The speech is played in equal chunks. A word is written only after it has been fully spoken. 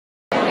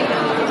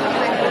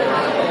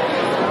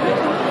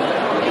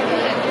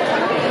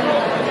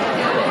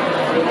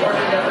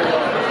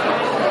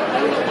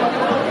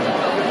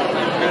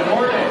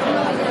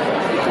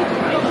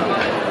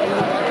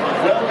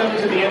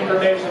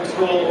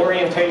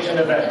graduation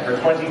event for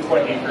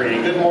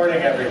 2023. Good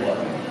morning, everyone.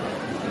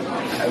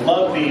 I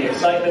love the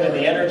excitement and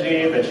the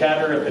energy, the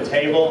chatter at the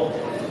table.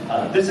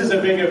 This is a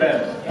big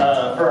event.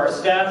 For our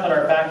staff and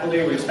our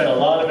faculty, we've spent a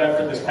lot of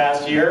effort this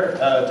past year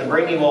to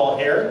bring you all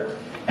here,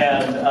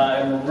 and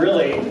I'm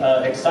really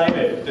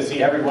excited to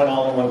see everyone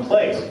all in one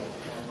place.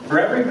 For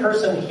every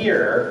person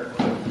here,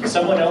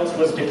 someone else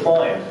was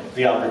declined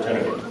the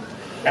opportunity.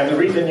 And the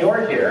reason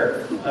you're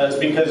here is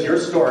because your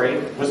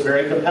story was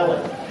very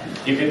compelling.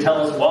 You could tell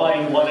us why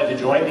you wanted to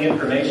join the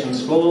information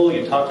school.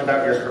 You talked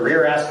about your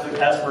career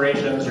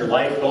aspirations, your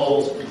life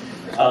goals,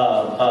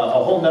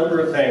 a whole number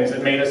of things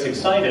that made us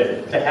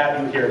excited to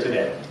have you here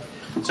today.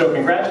 So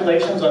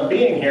congratulations on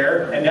being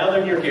here, and now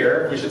that you're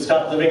here, we should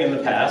stop living in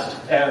the past,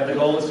 and the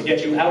goal is to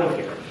get you out of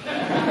here.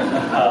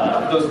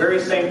 Those very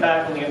same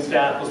faculty and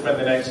staff will spend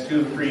the next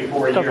 2, 3,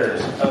 4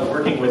 years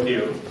working with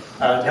you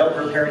to help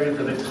prepare you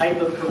for the type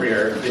of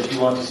career that you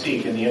want to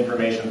seek in the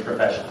information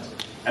professions.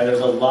 And there's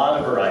a lot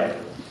of variety.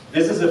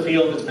 This is a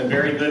field that's been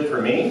very good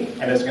for me,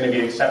 and it's going to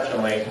be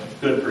exceptionally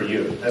good for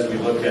you as we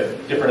look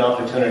at different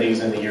opportunities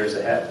in the years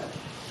ahead.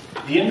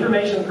 The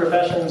information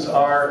professions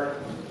are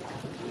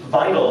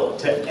vital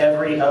to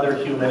every other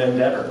human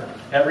endeavor.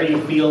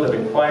 Every field of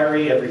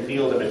inquiry, every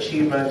field of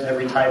achievement,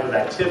 every type of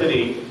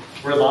activity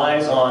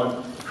relies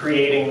on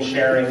creating,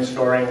 sharing,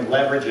 storing,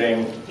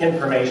 leveraging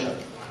information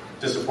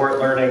to support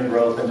learning,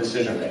 growth, and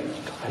decision-making.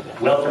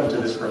 Welcome to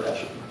this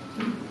profession.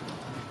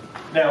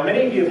 Now,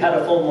 many of you have had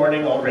a full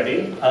morning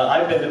already.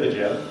 I've been to the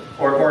gym,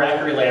 or more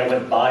accurately, I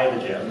went by the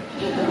gym.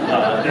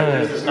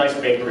 There's this nice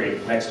bakery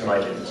next to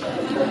my gym.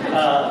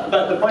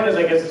 But the point is,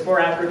 I guess it's more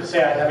accurate to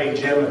say I have a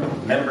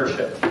gym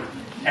membership.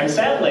 And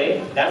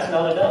sadly, that's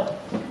not enough,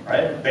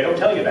 right? They don't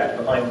tell you that in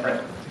the fine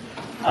print.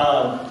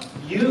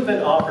 You've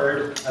been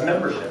offered a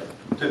membership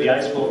to the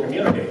iSchool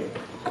community,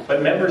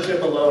 but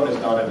membership alone is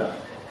not enough.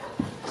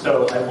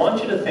 So I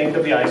want you to think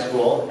of the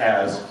iSchool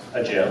as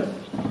a gym,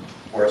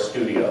 or a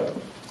studio,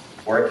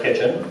 or a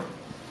kitchen,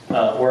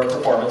 or a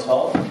performance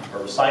hall,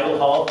 or recital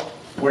hall,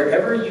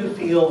 wherever you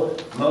feel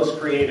most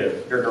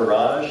creative, your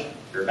garage,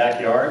 your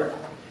backyard.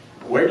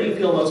 Where do you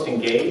feel most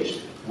engaged?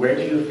 Where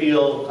do you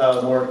feel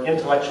more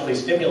intellectually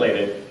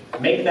stimulated?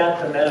 Make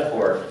that the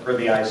metaphor for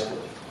the iSchool.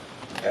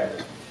 Okay.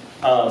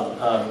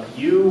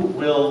 You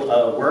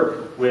will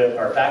work with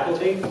our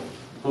faculty,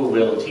 who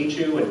will teach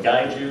you and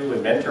guide you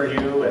and mentor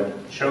you and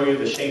show you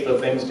the shape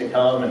of things to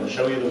come and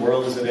show you the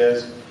world as it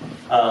is.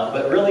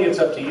 But really it's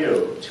up to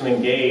you to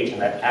engage in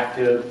that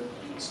active,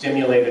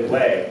 stimulated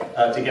way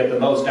to get the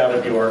most out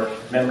of your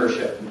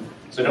membership.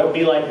 So don't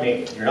be like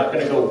me. You're not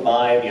going to go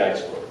by the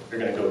iSchool. You're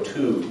going to go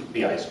to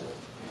the iSchool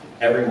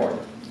every morning.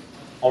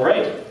 All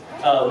right.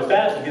 With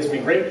that, it gives me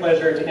great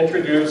pleasure to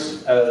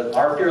introduce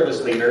our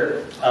fearless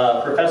leader,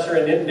 Professor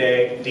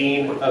Aninde,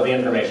 Dean of the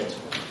Information School.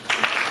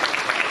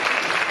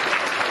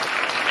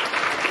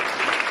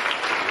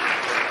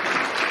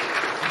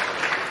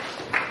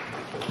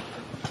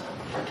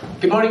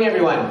 Good morning,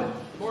 everyone.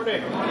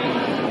 Good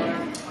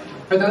morning.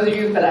 For those of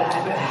you that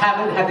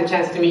haven't had the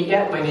chance to meet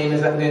yet, my name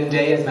is Aninde,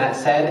 as Matt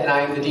said, and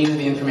I am the Dean of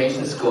the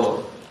Information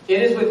School.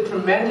 It is with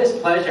tremendous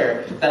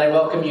pleasure that I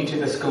welcome you to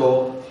the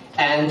school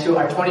and to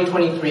our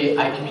 2023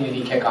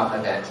 iCommunity Kickoff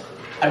event.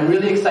 I'm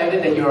really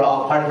excited that you are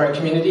all part of our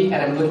community,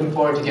 and I'm looking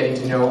forward to getting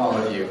to know all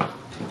of you.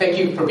 Thank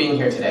you for being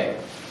here today.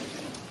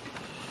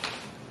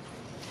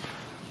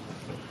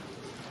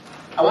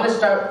 I want to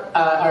start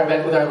our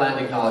event with our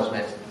land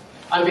acknowledgement.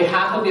 On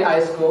behalf of the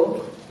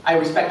iSchool, I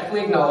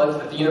respectfully acknowledge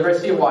that the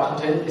University of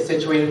Washington is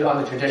situated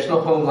on the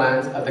traditional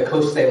homelands of the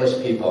Coast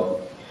Salish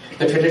people,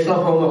 the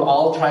traditional home of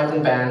all tribes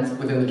and bands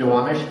within the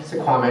Duwamish,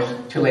 Suquamish,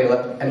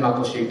 Tulalip, and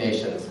Muckleshoot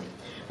nations.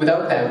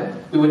 Without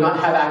them, we would not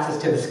have access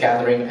to this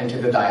gathering and to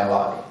the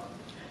dialogue.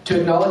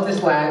 To acknowledge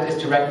this land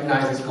is to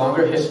recognize its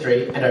longer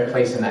history and our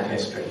place in that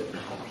history.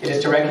 It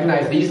is to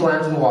recognize these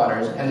lands and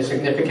waters and their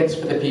significance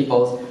for the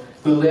peoples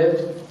who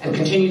lived and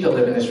continue to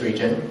live in this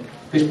region,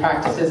 whose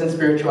practices and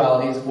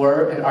spiritualities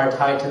were and are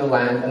tied to the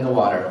land and the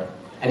water,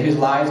 and whose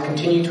lives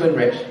continue to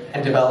enrich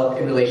and develop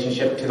in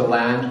relationship to the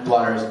land,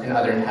 waters, and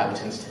other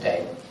inhabitants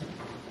today.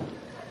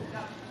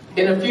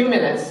 In a few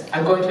minutes,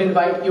 I'm going to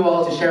invite you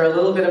all to share a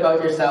little bit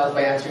about yourselves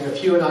by answering a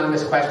few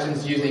anonymous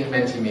questions using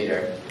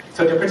Mentimeter.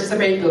 So to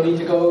participate, you'll need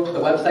to go to the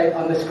website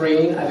on the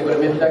screen, either go to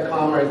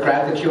menti.com or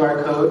grab the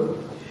QR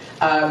code,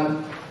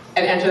 and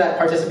enter that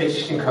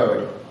participation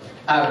code.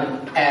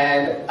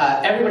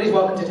 Everybody's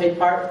welcome to take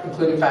part,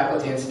 including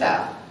faculty and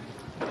staff.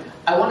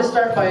 I want to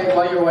start by,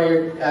 while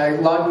you're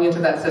logging into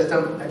that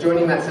system,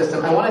 joining that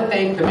system, I want to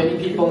thank the many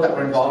people that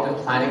were involved in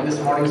planning this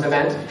morning's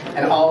event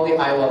and all the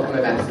iWelcome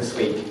events this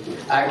week.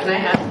 Can I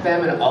ask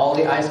them and all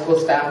the iSchool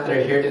staff that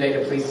are here today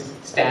to please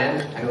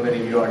stand? I know many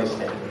of you already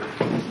stand.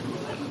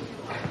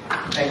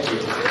 Thank you.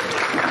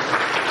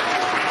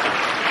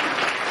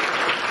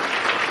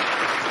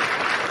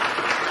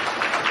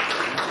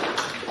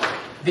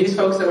 These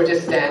folks that were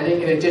just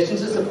standing, in addition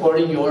to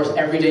supporting your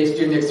everyday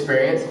student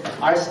experience,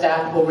 our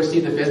staff oversee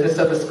the business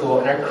of the school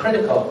and are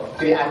critical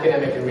to the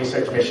academic and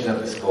research mission of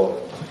the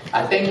school.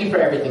 Thank you for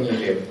everything you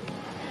do.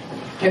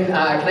 Can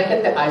I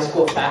get the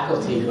iSchool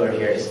faculty who are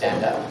here to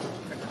stand up?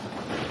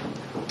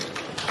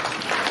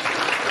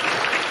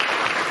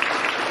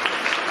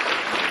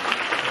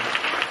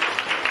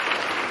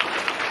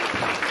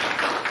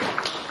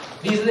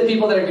 These are the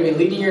people that are going to be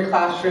leading your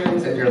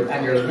classrooms and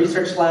your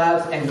research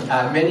labs, and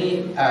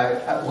many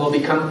will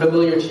become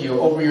familiar to you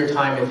over your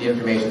time at the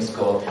Information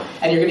School.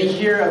 And you're going to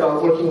hear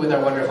about working with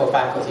our wonderful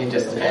faculty in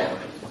just a bit.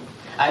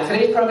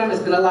 Today's program is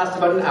going to last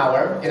about an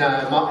hour,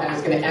 and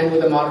it's going to end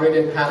with a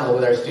moderated panel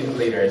with our student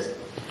leaders.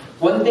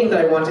 One thing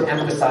that I want to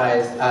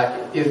emphasize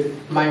is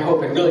my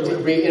hope, and really to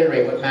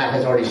reiterate what Matt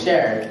has already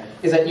shared,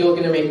 is that you're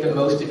going to make the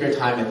most of your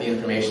time at the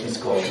Information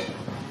School.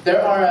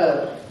 There are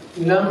a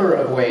number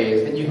of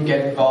ways that you can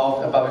get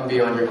involved above and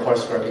beyond your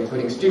coursework,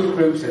 including student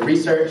groups and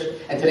research,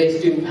 and today's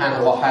student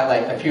panel will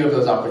highlight a few of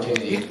those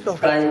opportunities.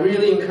 But I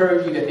really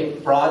encourage you to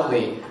think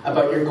broadly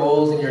about your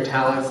goals and your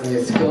talents and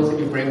the skills that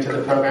you bring to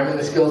the program and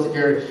the skills that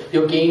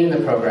you'll gain in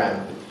the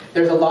program.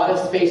 There's a lot of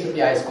space at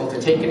the iSchool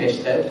to take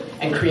initiative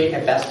and create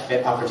a best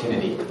fit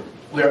opportunity.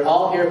 We're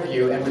all here for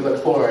you, and we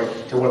look forward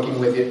to working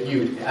with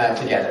you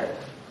together.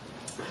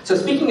 So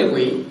speaking of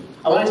we,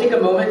 I want to take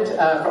a moment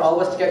for all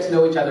of us to get to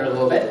know each other a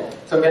little bit.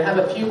 So I'm going to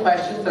have a few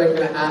questions that I'm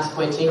going to ask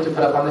my team to put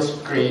up on the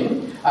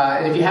screen.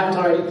 And if you haven't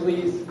already,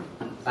 please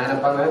sign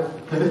up on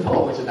the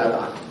poll, which is now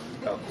on.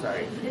 Oh,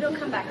 sorry. It'll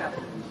come back up.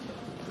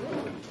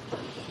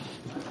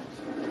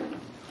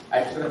 All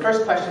right, so the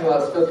first question,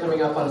 while it's still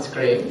coming up on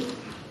screen,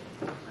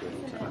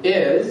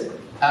 is,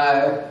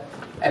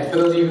 and for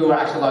those of you who are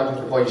actually logged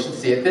into the poll, you should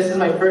see it. This is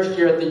my first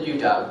year at the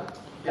UW.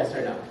 Yes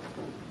or no?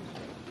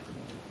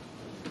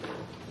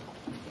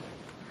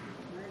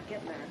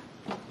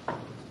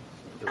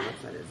 The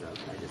website is up.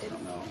 I just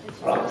don't know. It's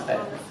Wrong on side.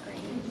 the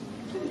screen.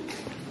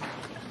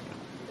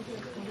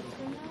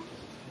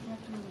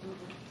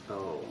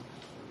 Oh.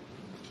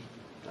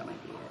 That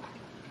might be it.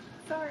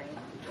 Sorry.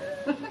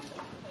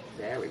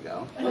 There we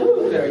go.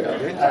 Ooh, there we go.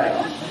 Good All right.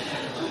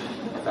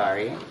 job.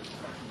 Sorry.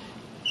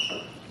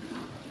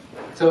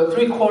 So if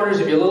you're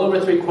a little over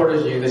 3/4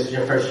 of you, this is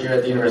your first year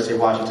at the University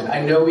of Washington.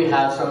 I know we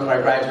have some of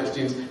our graduate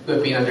students who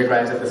have been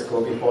undergrads at the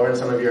school before, and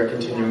some of you are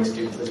continuing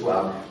students as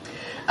well.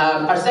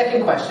 Our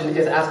second question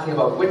is asking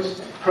about which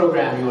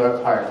program you are a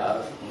part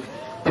of.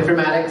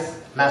 Informatics,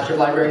 Master of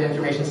Library and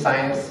Information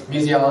Science,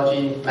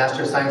 Museology,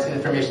 Master of Science in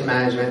Information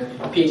Management,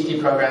 PhD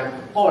program,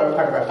 or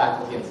part of our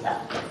faculty and staff.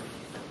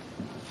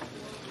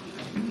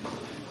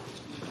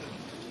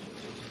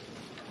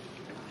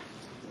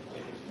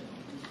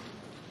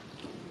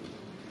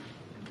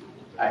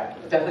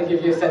 Alright, definitely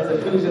gives you a sense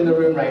of who's in the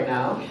room right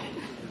now.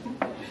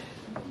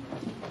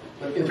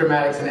 With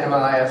informatics and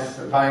MLIS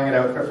vying it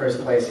out for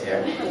first place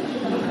here.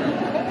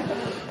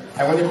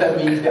 I wonder if that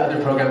means the other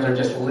programs are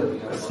just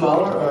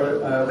smaller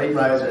or late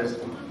risers.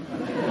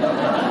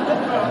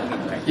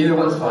 Either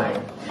one's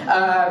fine.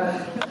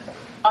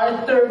 Our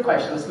third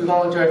question, let's move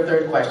on to our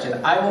third question.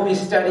 I will be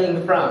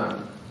studying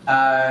from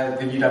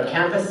the UW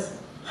campus,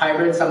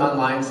 hybrid, some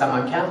online, some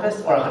on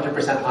campus, or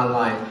 100%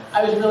 online.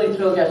 I was really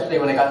thrilled yesterday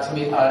when I got to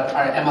meet our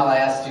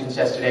MLIS students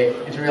yesterday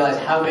and to realize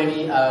how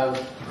many of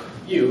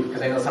you,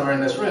 because I know some are in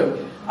this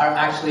room, are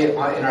actually in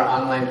our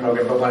online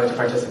program but wanted to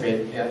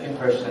participate in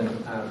person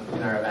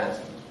in our event.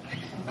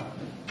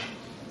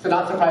 So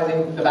not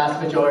surprising, the vast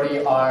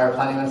majority are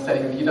planning on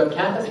studying at the UW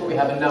campus, but we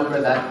have a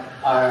number that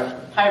are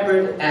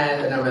hybrid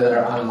and a number that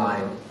are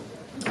online.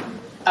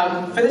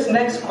 For this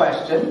next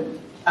question,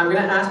 I'm going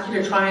to ask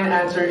you to try and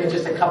answer in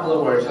just a couple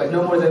of words, like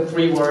no more than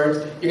 3 words.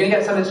 You're going to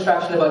get some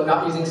instruction about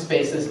not using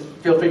spaces.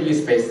 Feel free to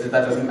use spaces,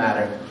 that doesn't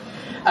matter.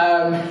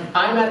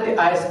 I'm at the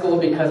iSchool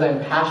because I'm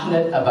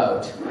passionate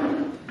about.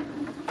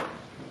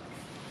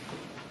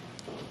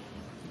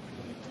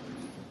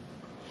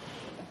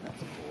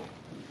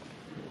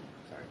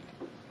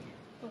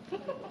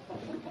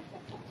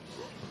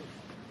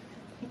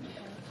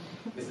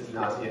 This is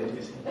nauseating.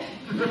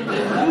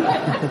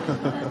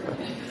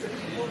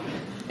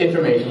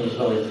 Information is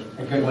always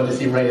a good one to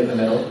see right in the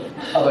middle,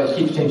 although it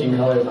keeps changing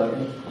colors on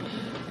me.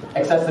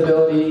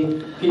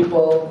 Accessibility,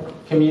 people,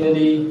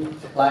 community,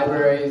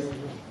 libraries,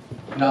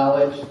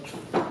 knowledge.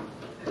 I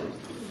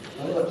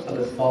wonder what some of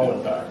the small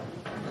ones are.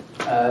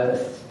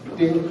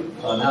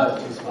 Student, well now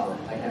it's too small,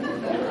 I can't do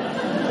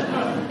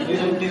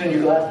that. These are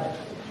new glasses.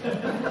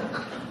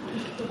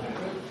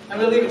 I'm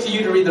going to leave it to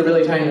you to read the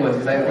really tiny ones,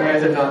 because my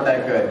eyes are not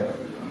that good.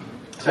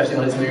 Especially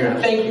when it's moving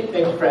around. Thank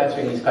you for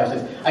answering these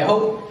questions. I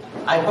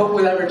hope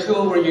whatever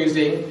tool we're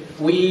using,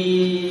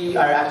 we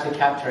are actually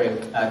capturing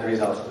the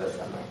results of this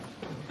somewhere.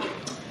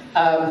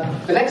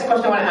 The next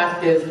question I want to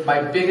ask is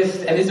my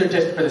biggest, and these are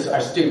just for our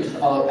students,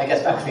 although I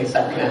guess faculty and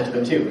staff can answer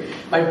them too.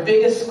 My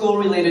biggest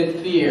school-related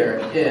fear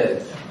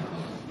is?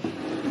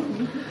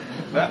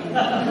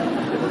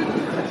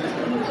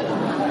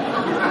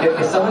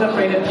 Is someone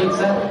afraid of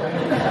pizza?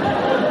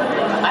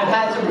 I've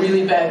had some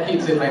really bad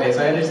pizza in my day,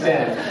 so I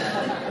understand.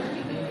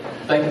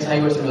 But I can tell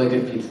you what some really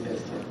good pizza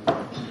is too.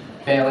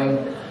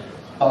 Failing,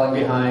 falling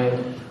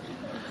behind,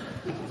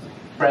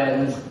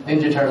 Friends,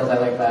 Ninja Turtles, I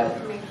like that.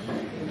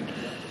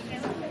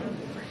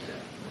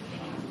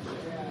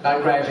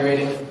 Not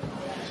graduating.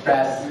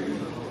 stress,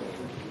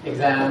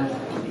 exams,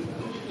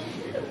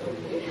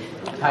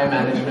 time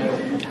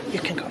management. You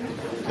can go.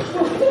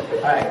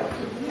 All right.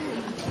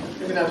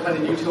 Maybe not find a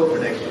new tool for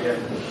next year.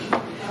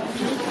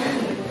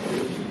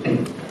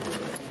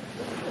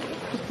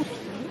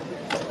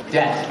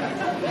 Debt.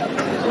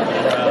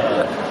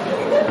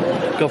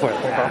 Go for it.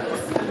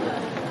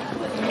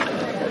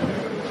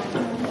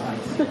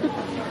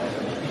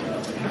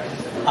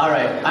 All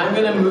right, I'm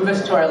going to move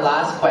us to our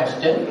last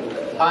question.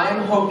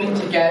 I'm hoping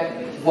to get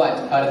what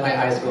out of my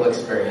iSchool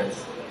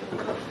experience?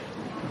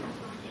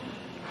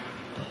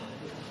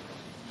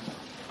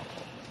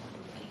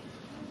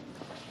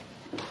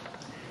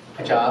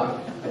 A job,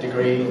 a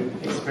degree,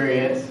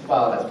 experience.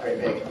 Wow, that's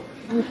very big.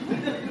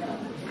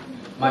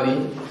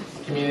 Money,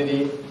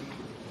 community,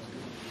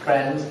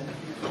 friends,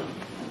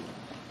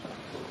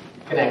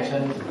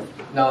 connections,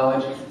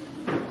 knowledge.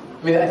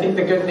 I mean, I think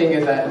the good thing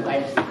is that,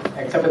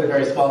 except for the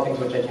very small things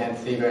which I can't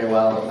see very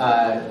well,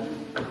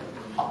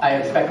 I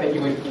expect that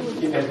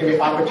there's going to be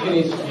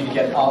opportunities for you to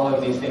get all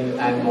of these things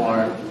and more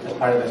as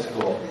part of the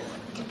school.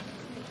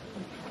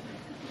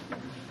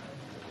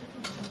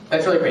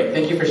 That's really great.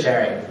 Thank you for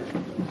sharing.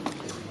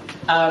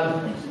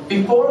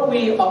 Before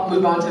we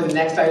move on to the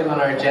next item on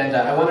our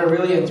agenda, I want to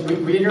really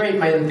reiterate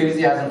my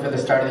enthusiasm for the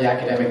start of the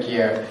academic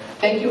year.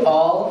 Thank you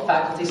all,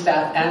 faculty,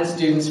 staff, and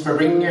students, for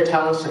bringing your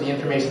talents to the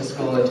information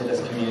school and to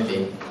this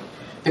community.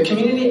 The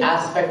community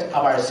aspect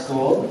of our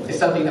school is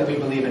something that we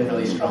believe in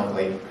really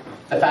strongly.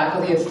 The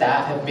faculty and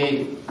staff have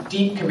made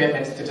deep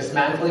commitments to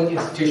dismantling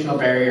institutional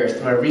barriers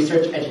through our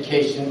research,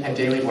 education, and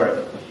daily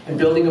work, and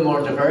building a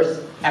more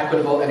diverse,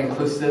 equitable, and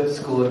inclusive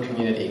school and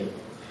community.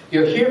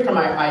 You'll hear from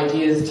our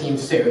ideas team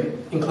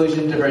soon: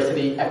 inclusion,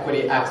 diversity,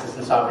 equity, access,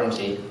 and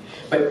sovereignty.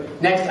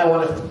 But next, I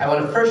want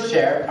to first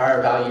share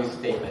our values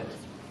statement.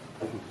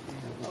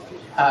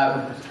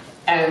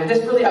 And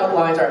this really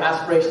outlines our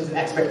aspirations and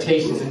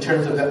expectations in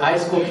terms of the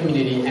iSchool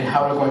community and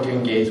how we're going to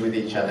engage with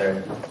each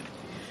other.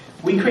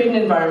 We create an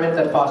environment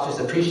that fosters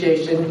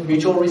appreciation,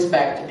 mutual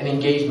respect, and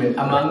engagement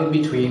among and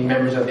between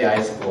members of the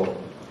iSchool,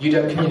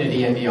 UW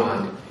community, and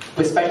beyond,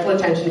 with special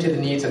attention to the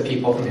needs of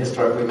people from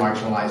historically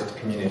marginalized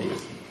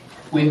communities.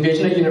 We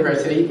envision a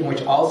university in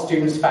which all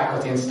students,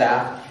 faculty, and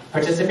staff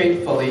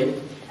participate fully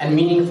and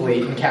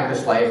meaningfully in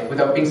campus life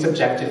without being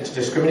subjected to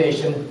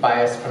discrimination,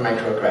 bias, or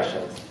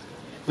microaggressions.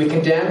 We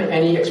condemn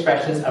any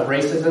expressions of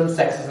racism,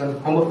 sexism,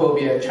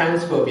 homophobia,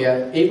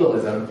 transphobia,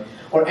 ableism,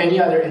 or any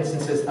other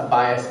instances of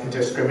bias and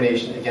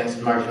discrimination against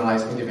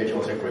marginalized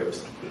individuals or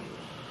groups.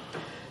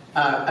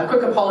 A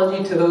quick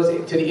apology to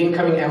the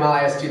incoming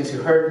MLIS students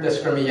who heard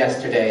this from me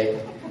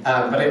yesterday,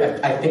 but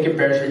I think it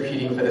bears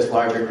repeating for this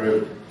larger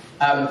group.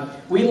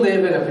 We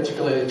live in a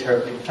particularly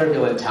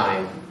turbulent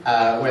time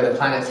where the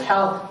planet's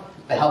health,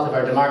 the health of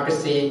our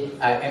democracy,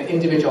 and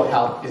individual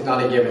health is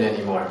not a given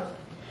anymore.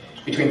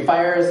 Between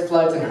fires,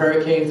 floods, and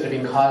hurricanes that are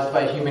being caused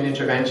by human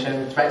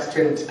intervention, threats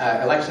to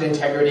election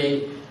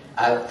integrity,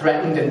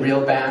 threatened and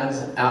real bans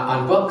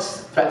on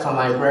books, threats on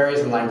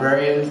libraries and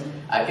librarians,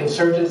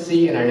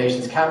 insurgency in our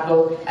nation's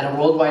capital, and a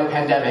worldwide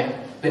pandemic,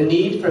 the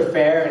need for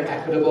fair and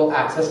equitable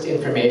access to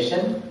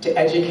information, to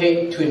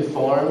educate, to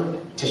inform,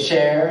 to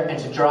share, and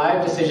to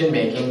drive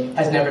decision-making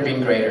has never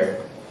been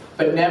greater.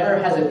 But never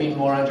has it been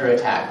more under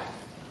attack.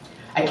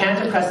 I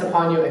can't impress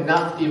upon you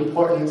enough the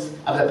importance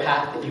of the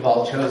path that you've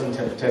all chosen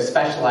to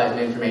specialize in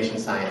information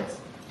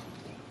science.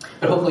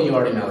 But hopefully you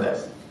already know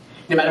this.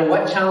 No matter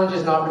what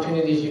challenges and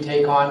opportunities you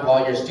take on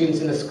while you're students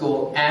in the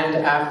school and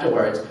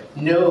afterwards,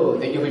 know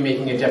that you'll be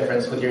making a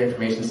difference with your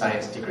information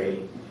science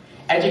degree.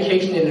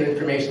 Education in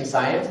information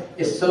science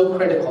is so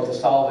critical to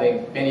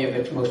solving many of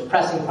the most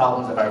pressing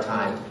problems of our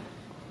time.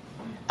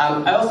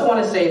 I also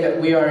want to say that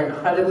we are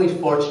incredibly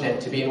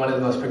fortunate to be in one of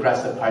the most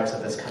progressive parts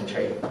of this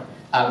country.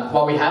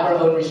 While we have our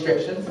own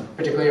restrictions,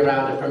 particularly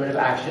around affirmative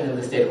action in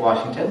the state of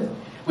Washington,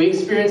 we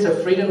experience a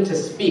freedom to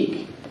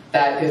speak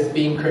that is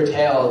being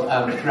curtailed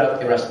throughout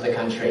the rest of the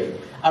country.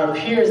 Our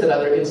peers at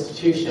other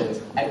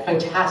institutions, at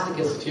fantastic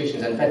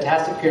institutions and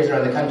fantastic peers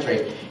around the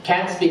country,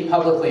 can't speak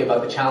publicly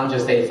about the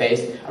challenges they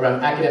face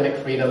around academic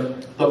freedom,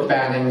 book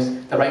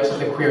bannings, the rights of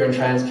the queer and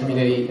trans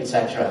community,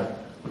 etc.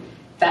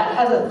 That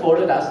has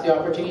afforded us the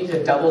opportunity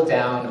to double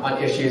down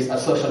on issues of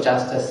social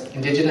justice,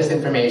 Indigenous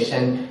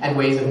information, and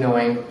ways of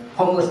knowing,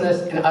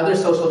 homelessness, and other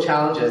social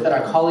challenges that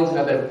our colleagues in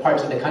other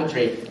parts of the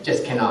country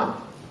just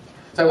cannot.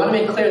 So I want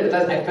to make clear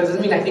that that doesn't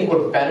mean I think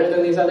we're better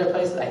than these other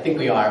places. I think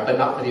we are, but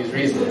not for these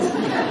reasons.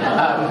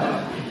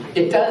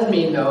 It does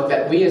mean, though,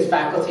 that we as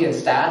faculty and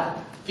staff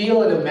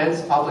feel an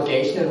immense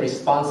obligation and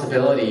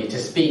responsibility to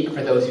speak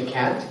for those who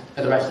can't,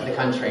 for the rest of the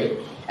country,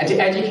 and to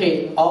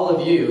educate all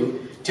of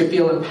you to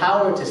feel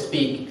empowered to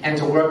speak and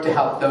to work to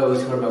help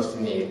those who are most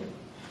in need.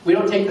 We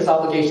don't take this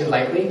obligation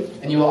lightly,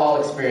 and you will all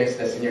experience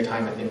this in your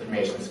time at the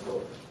information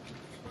school.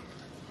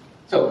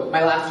 So,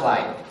 my last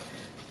slide.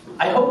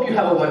 I hope you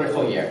have a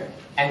wonderful year.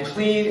 And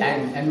please,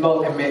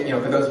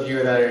 for those of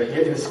you that are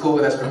here in the school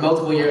with us for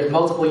multiple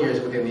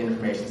years within the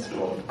information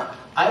school,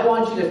 I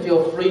want you to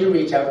feel free to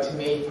reach out to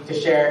me to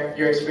share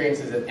your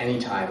experiences at any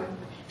time.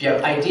 If you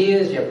have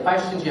ideas, you have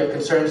questions, you have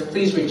concerns,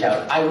 please reach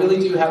out. I really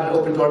do have an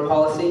open door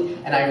policy,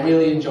 and I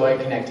really enjoy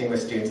connecting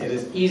with students. It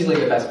is easily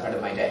the best part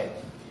of my day.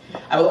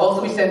 I will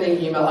also be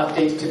sending email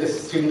updates to the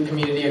student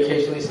community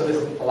occasionally, so this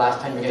isn't the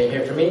last time you're going to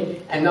hear from me,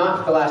 and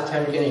not the last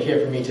time you're going to hear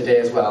from me today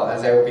as well,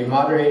 as I will be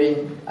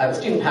moderating the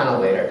student panel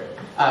later.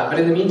 But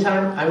in the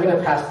meantime, I'm going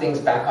to pass things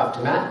back off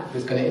to Matt,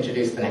 who's going to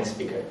introduce the next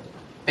speaker.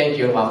 Thank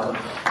you and welcome.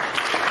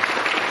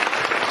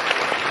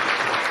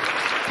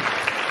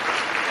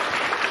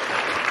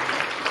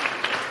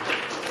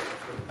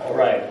 All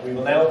right, we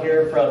will now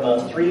hear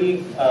from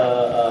three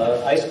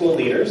iSchool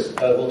leaders.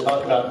 We'll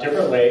talk about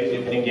different ways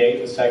you can engage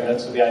with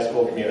segments of the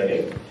iSchool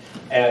community.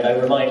 And I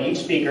remind each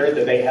speaker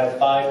that they have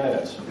 5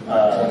 minutes.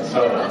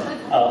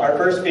 Our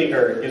first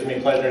speaker, it gives me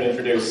pleasure to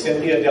introduce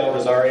Cynthia Del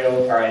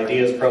Rosario, our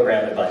Ideas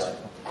Program Advisor.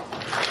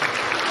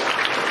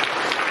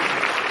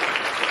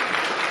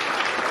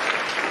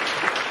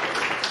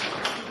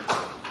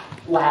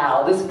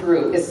 Wow, this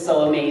group is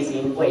so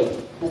amazing. Wait,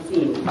 let's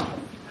see.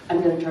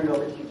 I'm going to turn it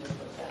over to you just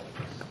for a second.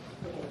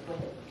 Okay, go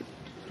ahead.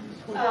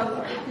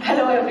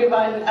 Hello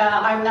everyone,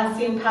 I'm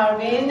Nasim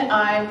Parveen.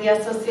 I'm the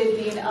Associate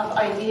Dean of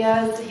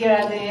Ideas here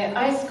at the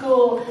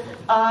iSchool.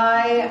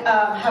 I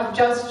have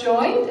just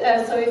joined,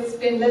 so it's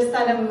been less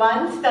than a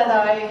month that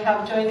I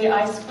have joined the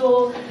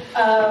iSchool.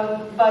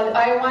 But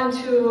I want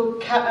to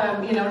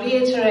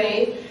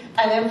reiterate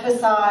and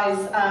emphasize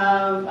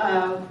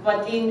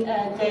what Dean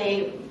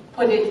Day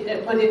put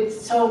it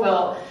so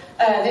well.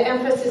 The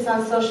emphasis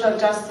on social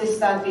justice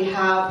that we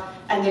have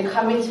and the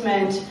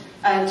commitment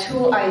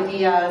to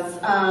ideas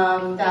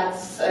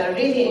that's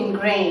really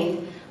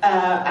ingrained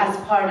as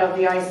part of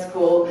the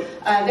iSchool.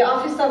 The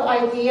Office of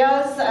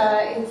Ideas,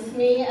 it's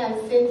me and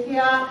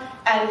Cynthia,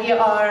 and we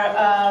are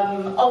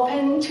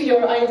open to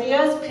your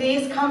ideas.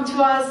 Please come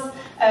to us.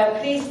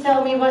 Please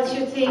tell me what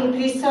you think.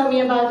 Please tell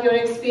me about your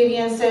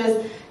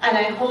experiences. And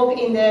I hope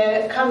in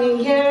the coming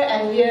year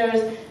and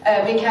years,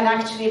 we can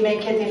actually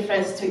make a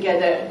difference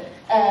together.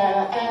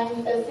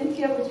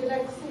 Cynthia, would you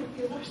like to say a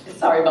few words?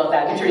 Sorry about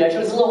that introduction.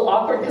 It was a little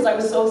awkward because I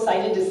was so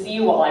excited to see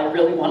you all. I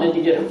really wanted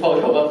to get a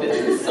photo of this.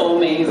 It's so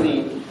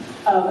amazing.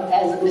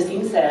 As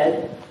Nasim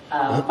said,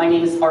 my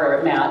name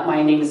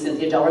is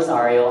Cynthia Del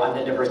Rosario. I'm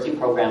the Diversity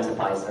Programs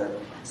Advisor.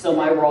 So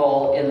my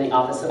role in the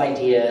Office of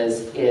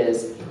Ideas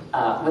is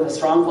with a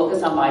strong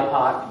focus on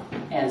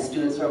BIPOC and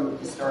students from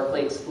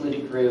historically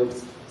excluded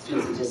groups,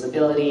 students with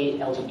disability,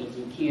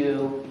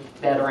 LGBTQ,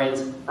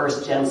 veterans,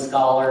 first-gen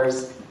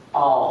scholars,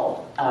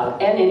 all.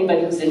 And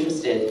anybody who's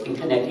interested in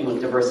connecting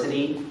with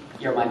diversity,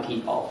 you're my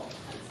people.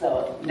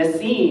 So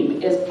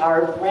Nasim is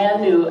our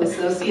brand new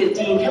Associate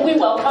Dean. Can we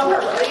welcome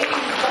her, please?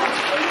 Thank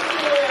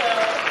you.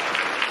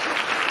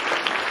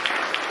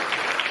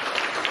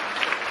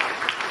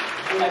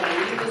 And I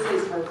believe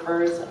this is her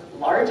first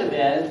large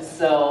event,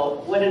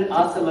 so what an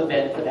awesome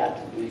event for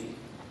that community.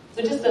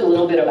 So just a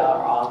little bit about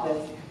our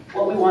office.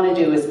 What we want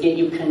to do is get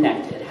you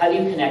connected. How do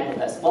you connect with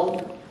us?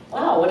 Well,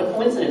 wow, what a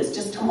coincidence.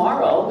 Just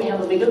tomorrow, we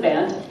have a big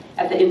event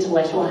at the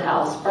Intellectual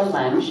House for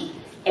lunch.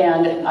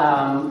 And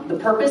the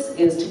purpose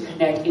is to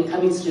connect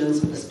incoming students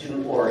with the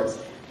student boards.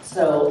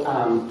 So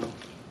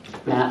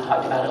Matt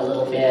talked about it a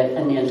little bit,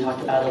 and Nan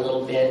talked about it a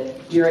little bit.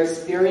 Your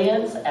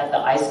experience at the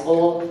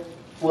iSchool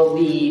will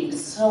be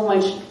so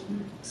much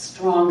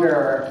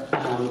stronger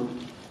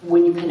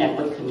when you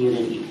connect with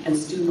community. And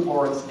student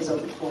orgs is a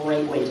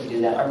great way to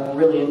do that. I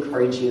really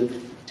encourage you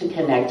to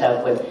connect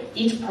up with.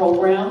 Each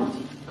program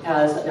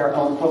has their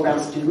own program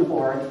student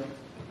org.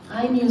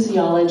 Hi,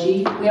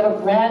 Museology. We have a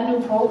brand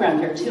new program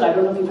here too. I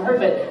don't know if you've heard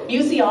of it.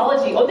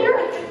 Museology. Oh, there,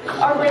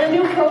 our brand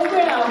new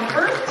program.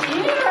 First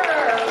year.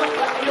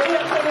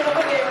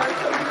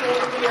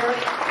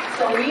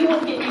 So we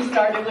will get you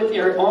started with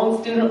your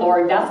own student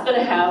org. That's going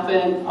to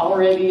happen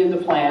already in the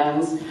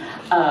plans.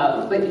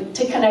 But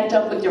to connect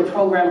up with your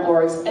program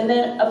orgs, and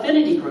then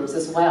affinity groups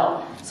as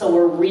well. So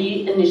we're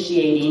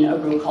reinitiating a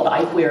group called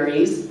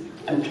iQueries.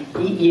 I'm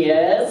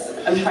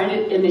trying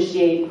to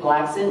initiate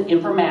Blacks in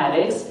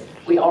Informatics.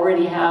 We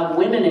already have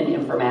women in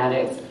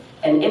informatics,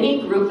 and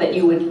any group that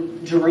you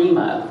would dream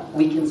of,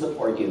 we can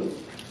support you.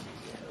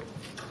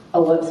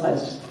 Oh, whoops,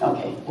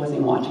 wasn't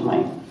even watching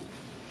my,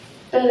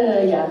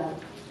 yeah.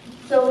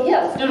 So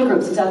yeah, student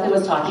groups, exactly what I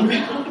was talking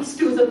about.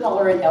 Students of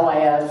color at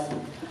LIS.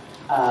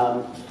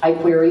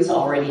 iQueries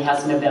already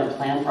has an event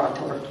planned for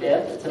October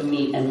 5th. It's a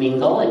meet and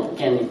mingle,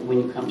 and when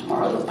you come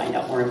tomorrow, you'll find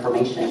out more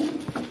information.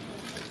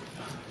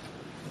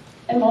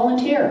 And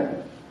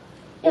volunteer.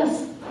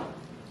 Yes.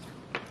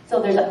 So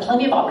there's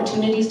plenty of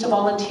opportunities to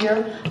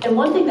volunteer. And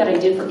one thing that I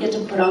did forget to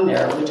put on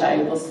there, which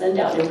I will send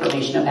out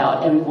information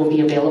about and will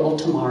be available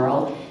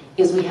tomorrow,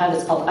 is we have,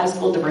 it's called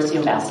iSchool Diversity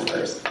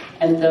Ambassadors.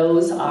 And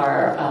those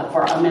are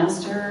for our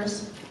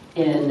masters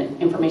in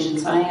information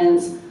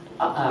science,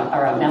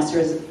 our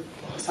master's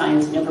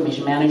science and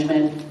information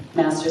management,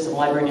 masters of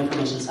library and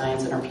information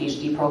science, and our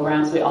PhD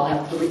programs. We all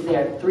have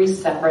three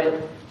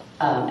separate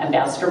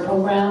ambassador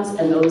programs,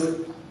 and those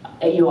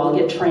you all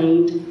get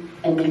trained,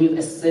 and then you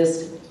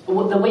assist.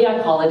 The way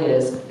I call it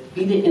is,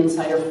 be the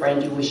insider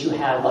friend you wish you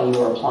had while you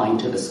were applying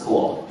to the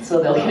school.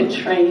 So they'll get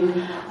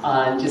trained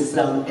on just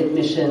some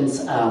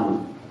admissions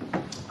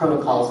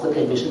protocols, what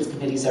the admissions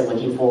committees are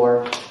looking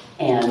for,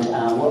 and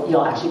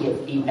you'll actually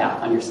get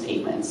feedback on your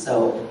statements.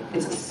 So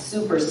it's a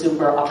super,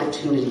 super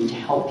opportunity to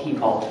help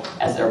people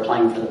as they're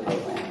applying for the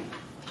program.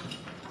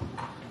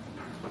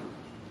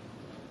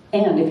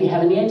 And if you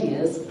have any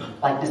ideas,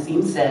 like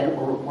Naseem said,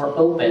 we're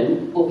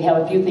open. We have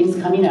a few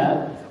things coming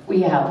up.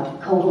 We have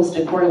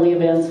co-hosted quarterly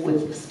events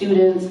with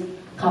students,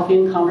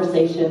 coffee and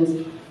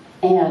conversations.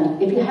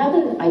 And if you have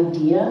an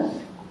idea,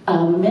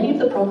 many of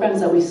the programs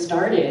that we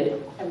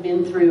started have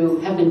been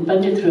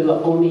funded through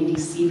an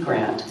OMADC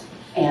grant.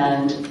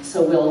 And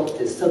so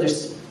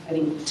there's, I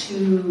think,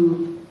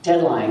 2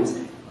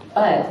 deadlines,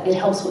 but it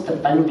helps with the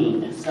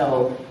funding.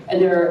 So,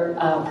 and there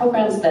are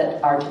programs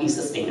that are to be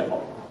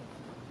sustainable.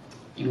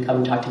 You can come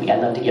and talk to me.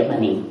 I'd love to get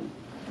money.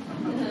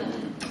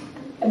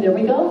 And there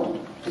we go.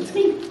 That's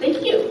me.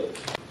 Thank you.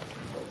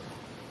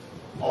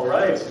 All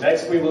right.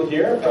 Next, we will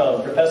hear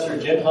from Professor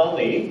Jinha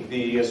Lee,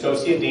 the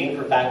Associate Dean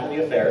for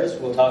Faculty Affairs.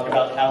 We'll talk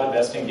about how to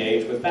best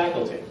engage with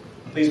faculty.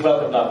 Please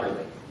welcome Dr.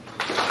 Lee.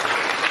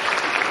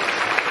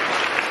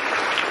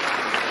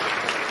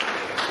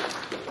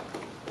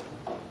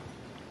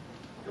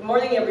 Good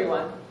morning,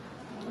 everyone.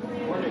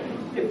 Good morning.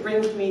 It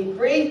brings me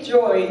great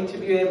joy to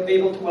be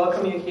able to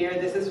welcome you here.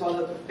 This is one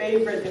of the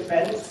favorite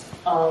events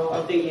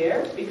of the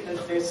year because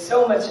there's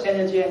so much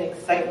energy and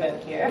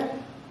excitement here.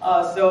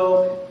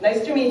 So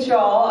nice to meet you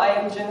all. I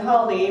am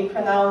Jinha Lee,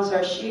 pronouns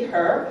are she,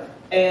 her,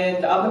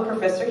 and I'm a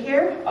professor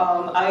here.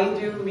 I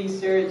do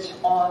research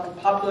on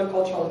popular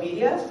cultural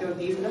media, so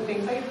these are the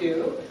things I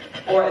do.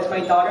 Or as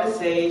my daughter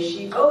says,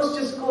 she goes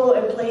to school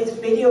and plays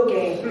video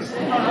games.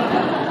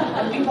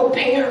 And people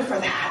pay her for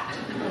that.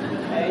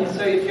 Right?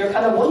 So if you're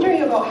kind of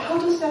wondering about how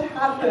does that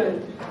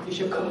happen, you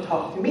should come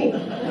talk to me.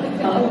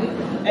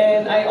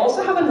 And I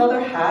also have another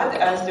hat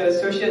as the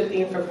Associate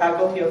Dean for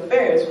Faculty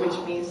Affairs, which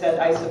means that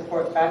I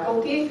support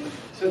faculty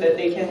so that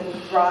they can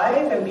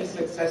thrive and be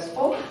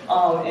successful,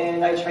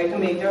 and I try to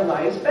make their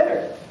lives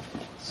better.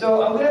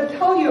 So I'm going to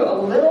tell you a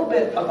little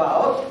bit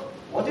about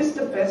what is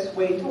the best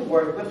way to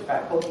work with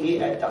faculty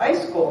at the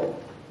iSchool.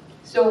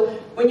 So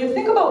when you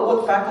think about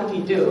what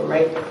faculty do,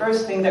 right, the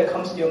first thing that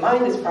comes to your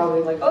mind is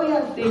probably like, oh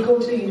yeah, they go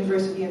to the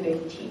university and they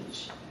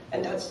teach.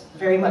 And that's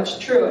very much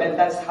true, and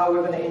that's how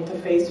we're going to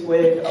interface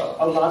with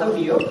a lot of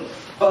you.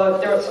 But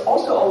there's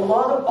also a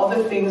lot of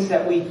other things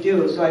that we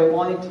do, so I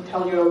wanted to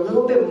tell you a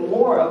little bit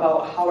more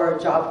about how our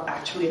job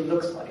actually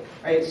looks like,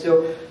 right?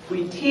 So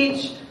we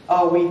teach,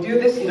 we do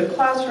this in the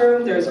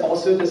classroom. There's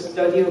also the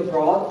study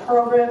abroad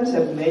programs,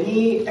 and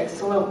many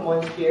excellent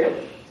ones here.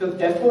 So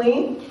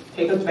definitely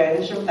take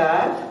advantage of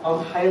that.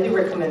 Highly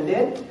recommend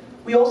it.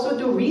 We also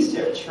do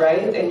research,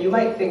 right? And you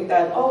might think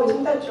that, oh,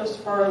 isn't that just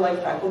for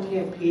like faculty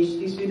and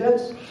PhD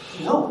students?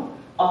 No.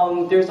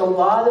 There's a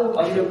lot of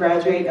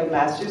undergraduate and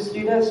master's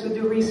students who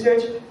do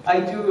research.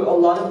 I do a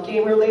lot of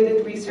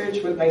game-related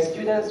research with my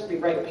students. We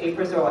write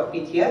papers about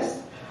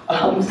BTS.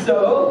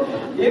 So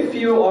if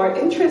you are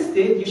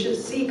interested, you should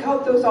seek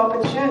out those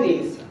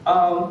opportunities.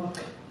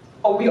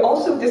 We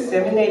also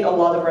disseminate a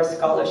lot of our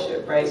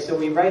scholarship, right? So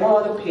we write a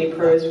lot of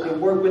papers, we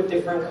work with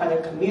different kind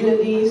of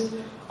communities,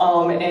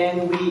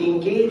 and we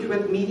engage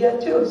with media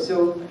too.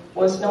 So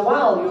once in a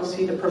while, you'll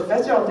see the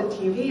professor on the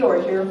TV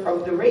or hear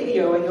from the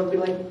radio, and you'll be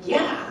like,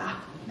 yeah,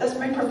 that's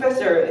my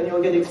professor, and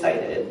you'll get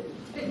excited.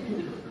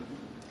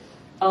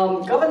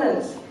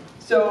 Governance.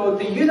 So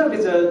the UW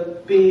is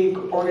a big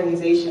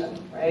organization,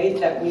 right?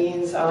 That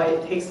means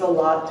it takes a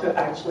lot to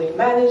actually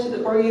manage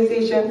the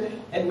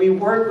organization, and we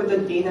work with the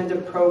dean and the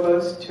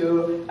provost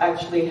to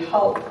actually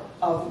help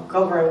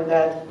govern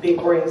that big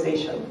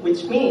organization,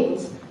 which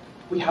means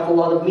we have a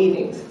lot of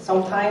meetings.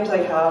 Sometimes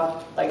I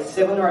have like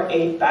 7 or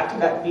 8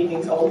 back-to-back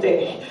meetings all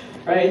day,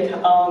 right?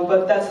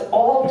 But that's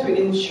all to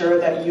ensure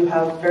that you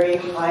have very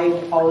high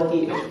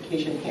quality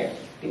education here,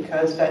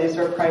 because that is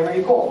our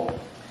primary goal.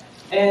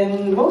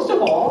 And most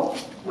of all,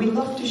 we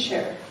love to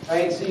share,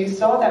 right? So you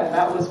saw that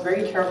Matt was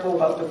very careful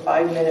about the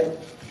 5-minute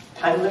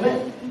time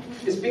limit.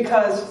 It's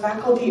because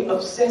faculty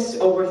obsess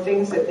over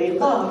things that they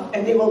love,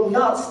 and they will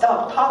not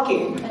stop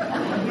talking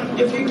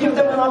if you give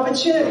them an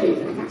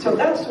opportunity. So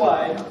that's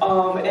why,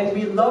 and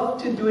we love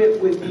to do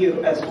it with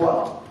you as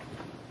well.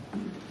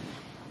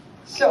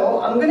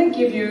 So I'm going to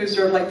give you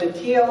sort of like the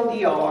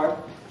TLDR,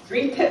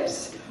 3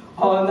 tips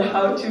on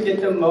how to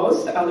get the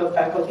most out of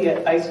faculty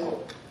at iSchool.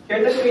 Here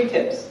are the 3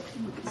 tips.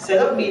 Set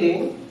up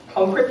meeting,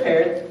 come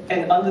prepared,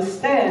 and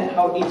understand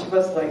how each of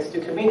us likes to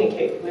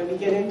communicate. Let me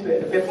get into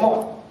it a bit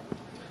more.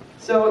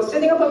 So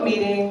setting up a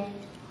meeting,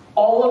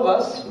 all of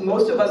us,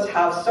 most of us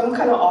have some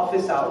kind of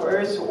office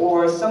hours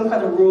or some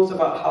kind of rules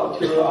about how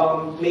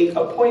to make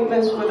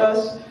appointments with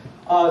us.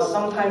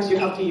 Sometimes you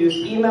have to use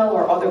email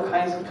or other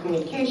kinds of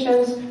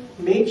communications.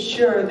 Make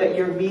sure that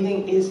your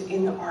meeting is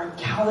in our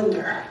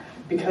calendar,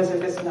 because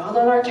if it's not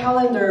on our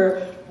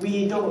calendar,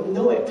 we don't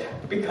know it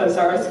because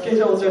our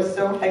schedules are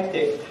so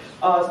hectic.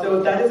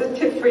 So that is a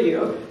tip for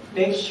you.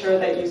 Make sure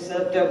that you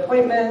set up the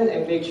appointment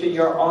and make sure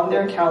you're on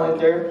their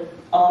calendar.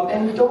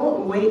 And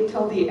don't wait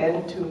till the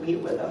end to meet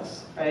with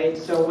us, right?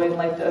 So when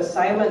like the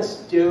assignment's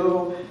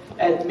due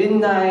at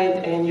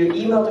midnight and you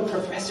email the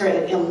professor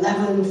at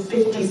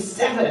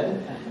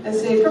 11:57 and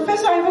say,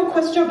 Professor, I have a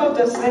question about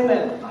the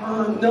assignment.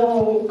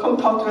 No, come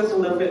talk to us a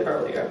little bit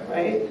earlier,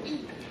 right?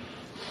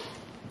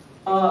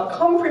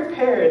 Come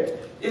prepared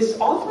is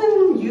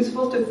often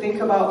useful to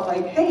think about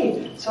like,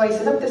 hey, so I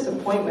set up this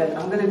appointment.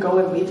 I'm going to go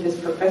and meet this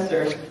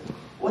professor.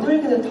 What am I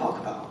going to talk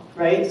about,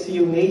 right? So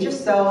you made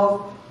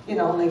yourself, you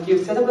know, like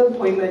you set up an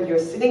appointment, you're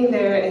sitting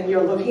there and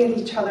you're looking at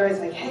each other. It's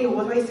like, hey,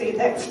 what do I say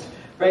next,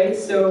 right?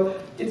 So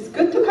it's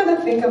good to kind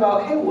of think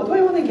about, hey, what do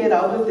I want to get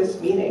out of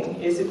this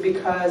meeting? Is it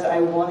because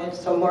I wanted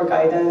some more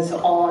guidance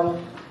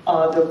on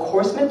the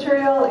course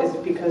material? Is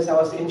it because I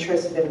was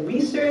interested in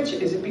research?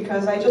 Is it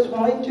because I just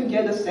wanted to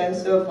get a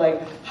sense of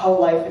like how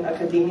life in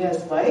academia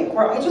is like?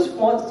 Or I just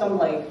want some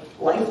like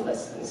life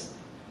lessons?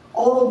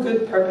 All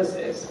good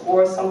purposes.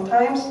 Or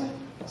sometimes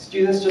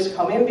students just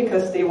come in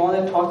because they want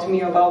to talk to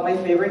me about my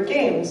favorite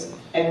games.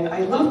 And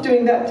I love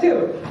doing that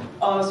too.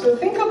 So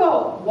think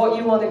about what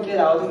you want to get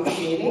out of the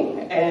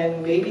meeting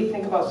and maybe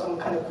think about some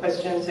kind of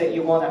questions that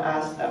you want to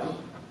ask them.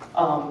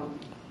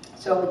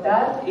 So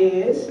that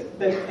is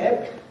the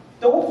tip.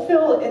 Don't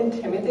feel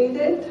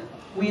intimidated.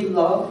 We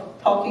love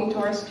talking to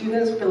our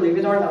students, believe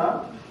it or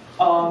not.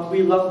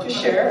 We love to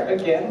share,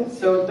 again,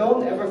 so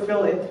don't ever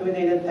feel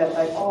intimidated that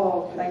like,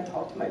 oh, can I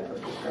talk to my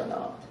professor or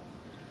not?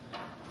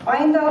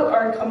 Find out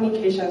our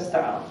communication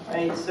style,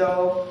 right?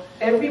 So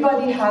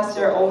everybody has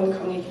their own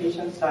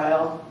communication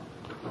style.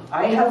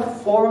 I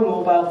have 4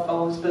 mobile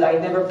phones, but I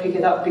never pick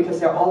it up because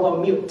they're all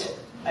on mute.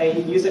 I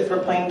use it for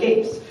playing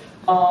games.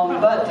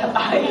 But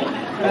I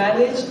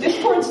manage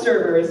Discord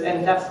servers,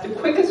 and that's the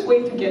quickest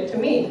way to get to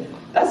me.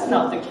 That's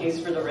not the case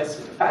for the rest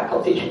of the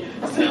faculty.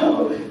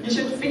 So you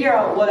should figure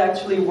out what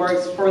actually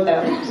works for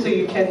them so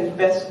you can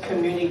best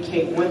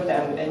communicate with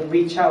them and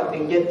reach out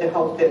and get the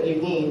help that you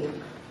need.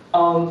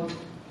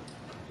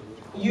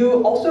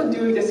 You also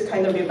do this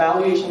kind of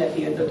evaluation at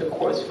the end of the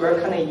course. We're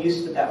kind of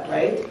used to that,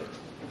 right?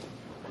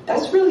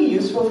 That's really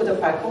useful for the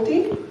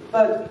faculty,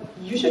 but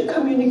you should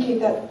communicate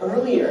that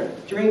earlier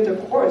during the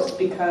course,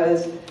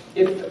 because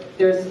if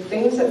there's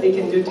things that they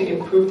can do to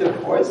improve the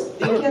course,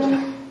 they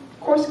can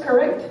course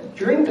correct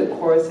during the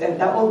course,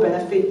 and that will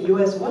benefit you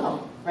as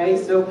well, right?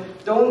 So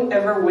don't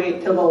ever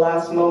wait till the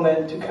last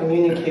moment to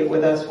communicate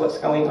with us what's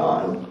going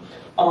on.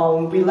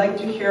 We like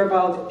to hear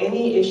about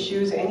any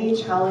issues, any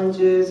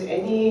challenges,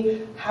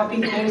 any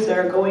happy things that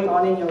are going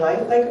on in your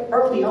life, like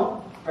early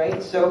on,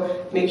 right?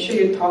 So make sure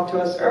you talk to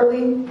us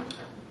early.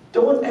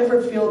 Don't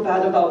ever feel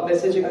bad about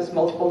messaging us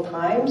multiple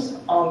times.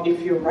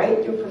 If you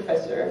write your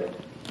professor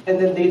and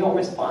then they don't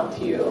respond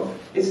to you,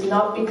 it's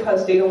not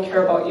because they don't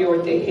care about you or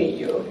they hate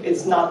you.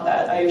 It's not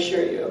that, I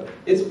assure you.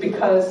 It's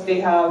because they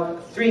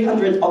have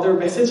 300 other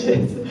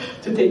messages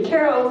to take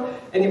care of,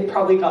 and it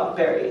probably got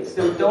buried.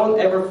 So don't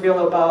ever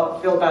feel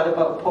bad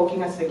about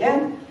poking us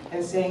again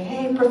and saying,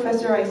 hey,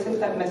 professor, I sent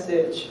that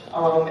message,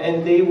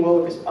 and they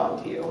will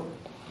respond to you.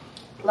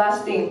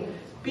 Last thing,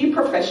 be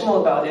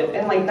professional about it.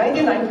 And like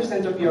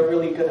 99% of you are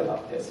really good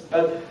about this.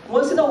 But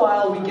once in a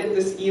while, we get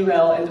this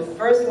email, and the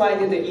first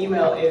line in the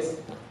email is,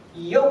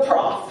 yo,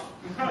 prof.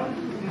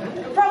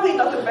 Probably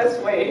not the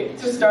best way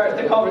to start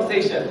the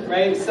conversation,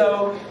 right?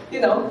 So,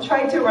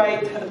 try to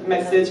write a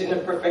message in a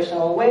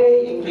professional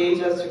way,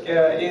 engage us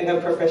in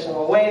a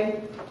professional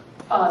way.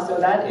 So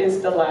that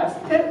is the last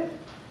tip.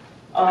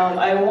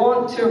 I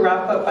want to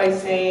wrap up by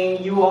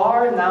saying you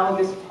are now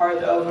this part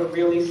of a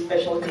really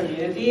special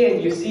community,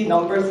 and you see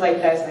numbers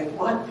like that, it's like,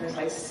 what? There's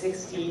like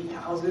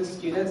 60,000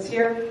 students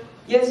here?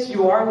 Yes,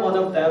 you are one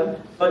of them,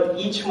 but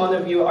each one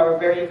of you are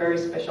very, very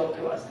special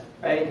to us,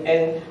 right?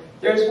 And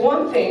there's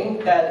one thing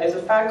that as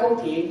a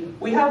faculty,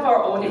 we have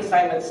our own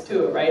excitements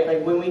too, right?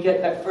 Like when we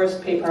get that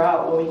first paper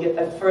out, when we get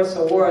that first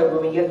award,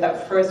 when we get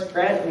that first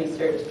grant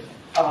research,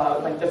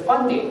 like the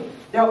funding.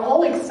 They're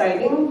all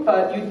exciting,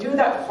 but you do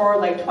that for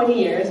like 20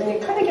 years and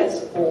it kind of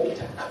gets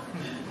old.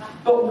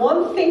 But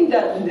one thing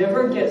that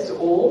never gets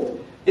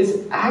old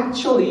is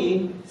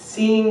actually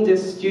seeing the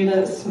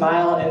students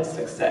smile and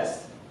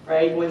success,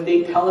 right? When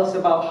they tell us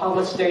about how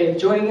much they're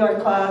enjoying our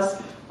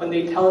class, when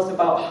they tell us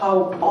about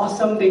how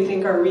awesome they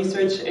think our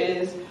research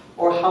is,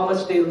 or how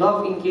much they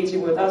love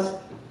engaging with us,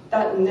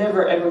 that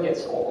never ever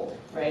gets old,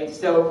 right?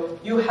 So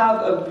you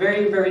have a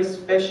very, very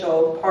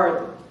special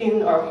part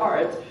in our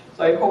heart.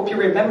 So I hope you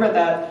remember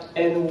that,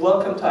 and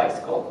welcome to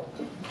iSchool.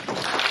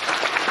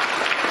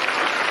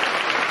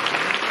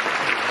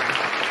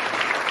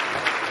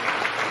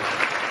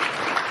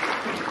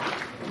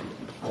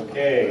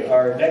 Okay,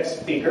 our next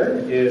speaker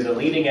is a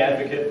leading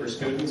advocate for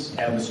students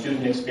and the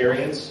student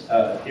experience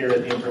here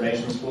at the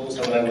Information School,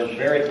 someone I work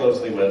very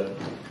closely with.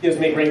 It gives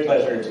me great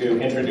pleasure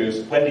to introduce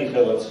Wendy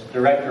Phillips,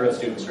 Director of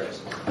Student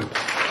Services.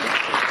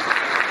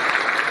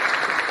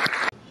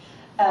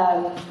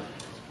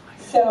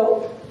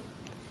 So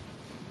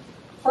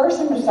first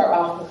I'm going to start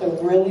off with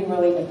a really,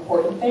 really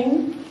important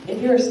thing. If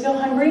you're still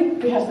hungry,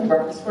 we have some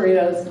breakfast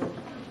burritos.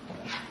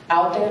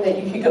 out there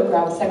that you could go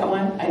grab a second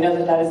one. I know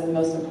that that is the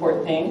most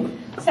important thing.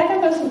 Second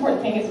most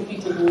important thing is if you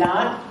did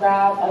not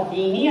grab a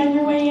beanie on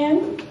your way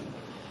in,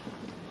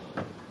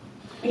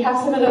 we have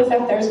some of those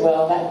out there as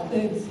well. That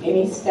includes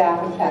any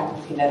staff and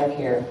faculty that are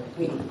here.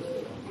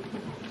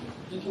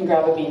 You can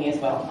grab a beanie as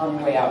well on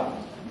your way out.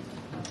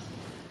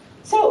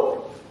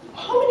 So,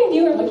 how many of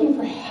you are looking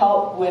for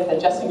help with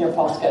adjusting your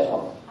fall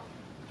schedule?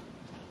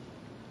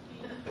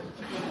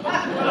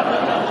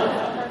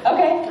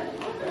 Okay.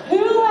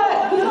 Who's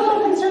a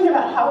little concerned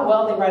about how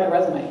well they write a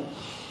resume?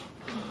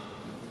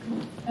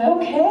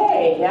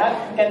 Okay,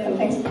 yeah, get some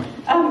things.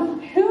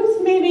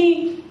 Who's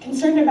maybe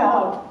concerned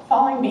about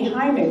falling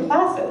behind in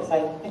classes?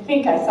 I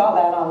think I saw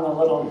that on the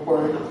little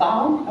word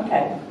clown.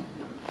 Okay.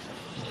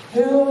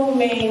 Who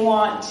may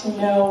want to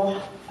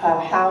know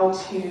how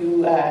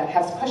to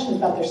have some questions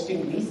about their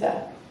student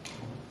visa?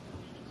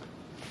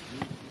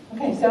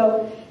 Okay,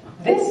 so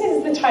this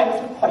is the types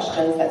of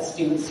questions that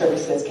Student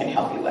Services can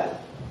help you with.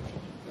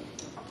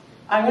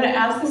 I'm going to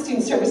ask the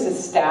Student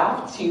Services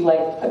staff to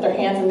put their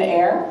hands in the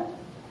air.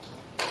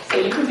 So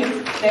you can see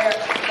there are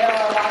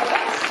a lot of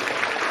us.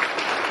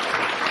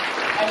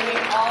 And we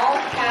all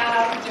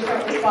have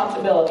different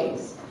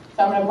responsibilities.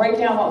 So I'm going to break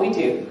down what we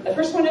do. The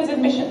first one is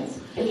admissions.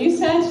 If you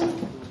sent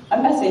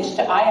a message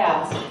to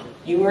iAsk,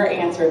 you were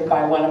answered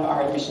by one of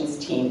our admissions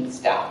team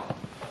staff.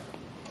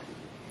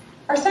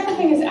 Our second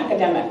thing is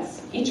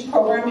academics. Each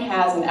program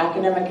has an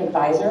academic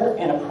advisor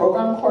and a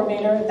program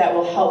coordinator that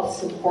will help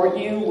support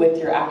you with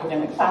your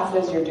academic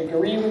classes, your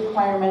degree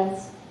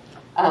requirements.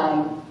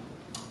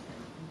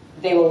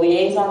 They will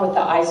liaison with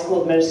the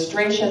iSchool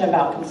administration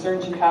about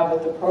concerns you have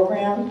with the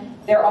program.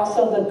 They're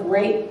also the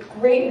great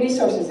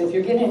resources if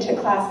you're getting into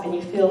class and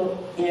you feel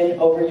in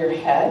over your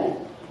head.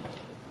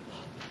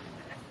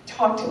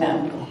 Talk to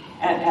them.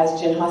 And as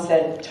Jinha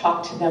said,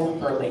 talk to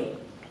them early.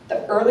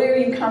 The earlier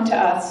you come to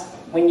us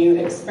when you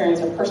experience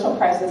a personal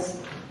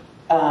crisis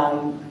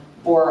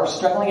or are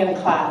struggling in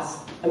a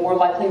class, the more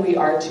likely we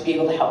are to be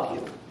able to help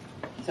you.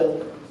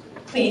 So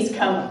please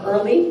come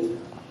early.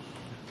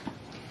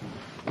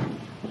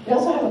 We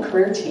also have a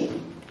career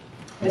team.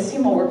 This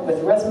team will work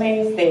with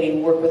resumes. They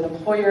work with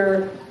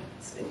employer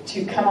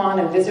to come on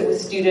and visit with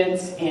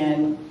students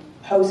and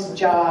post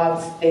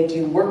jobs. They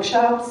do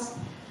workshops.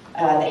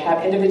 They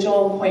have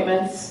individual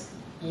appointments.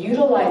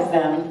 Utilize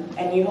them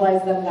and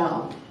utilize them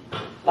now.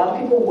 A lot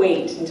of people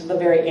wait until the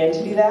very end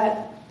to do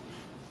that.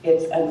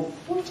 It's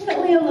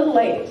unfortunately a little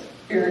late.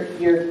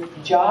 Your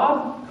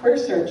job career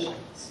search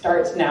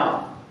starts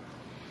now.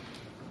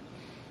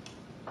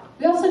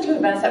 We also do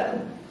events that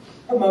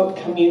promote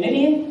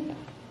community,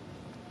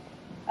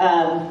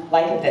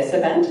 like this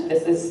event.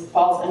 This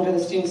falls under the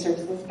Student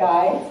Services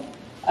Guide.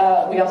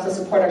 We also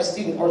support our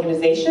student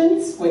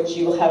organizations, which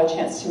you will have a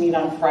chance to meet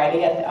on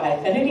Friday at the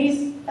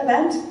iAffinities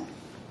event.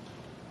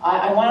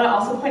 I want to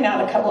also point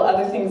out a couple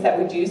other things that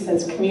we do,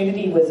 since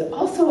community was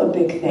also a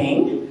big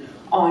thing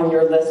on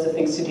your list of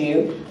things to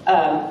do.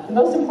 The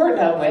most important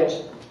of which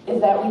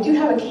is that we do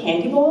have a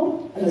candy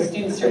bowl in the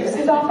Student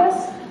Services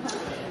office.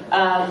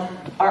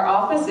 Our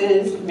office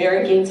is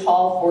Mary Gates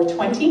Hall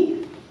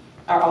 420.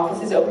 Our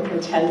office is open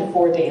from 10 to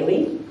 4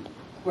 daily.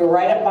 We're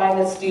right up by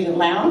the student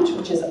lounge,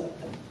 which is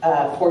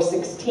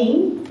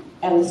 416,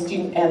 and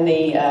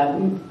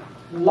the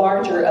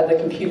larger of the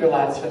computer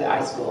labs for the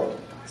iSchool.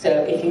 So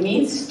if you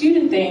need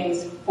student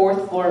things,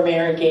 4th floor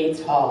Mary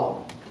Gates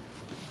Hall.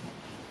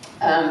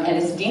 And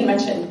as Dean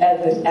mentioned,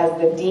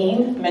 as the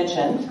Dean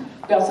mentioned,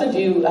 we also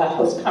do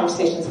host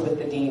conversations with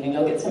the Dean, and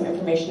you'll get some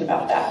information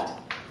about that.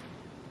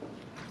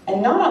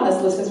 And not on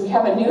this list is we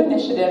have a new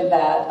initiative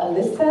that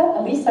Elisa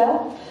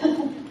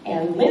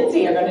and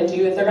Lindsay are going to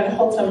do. Is they're going to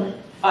hold some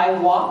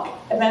iWalk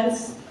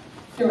events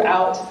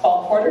throughout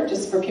fall quarter,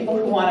 just for people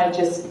who want to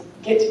just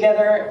get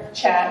together,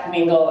 chat,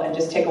 mingle, and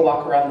just take a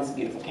walk around this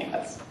beautiful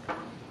campus.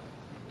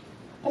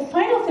 The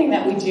final thing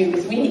that we do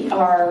is we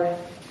are,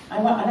 I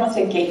don't want to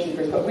say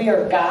gatekeepers, but we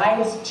are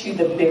guides to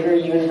the bigger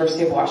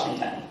University of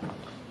Washington.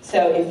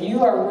 So if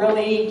you are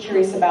really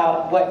curious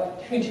about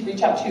who to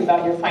reach out to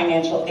about your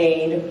financial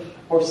aid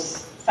or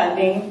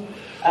funding,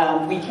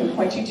 we can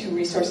point you to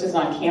resources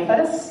on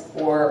campus,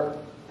 or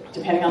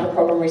depending on the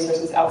program,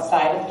 resources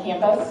outside of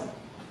campus.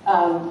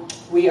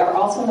 We are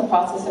also in the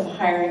process of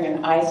hiring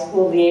an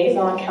iSchool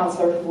liaison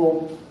counselor who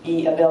will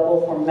be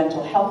available for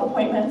mental health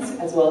appointments,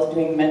 as well as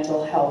doing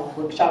mental health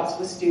workshops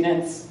with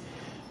students.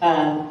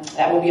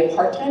 That will be a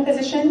part-time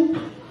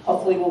position.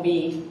 Hopefully we'll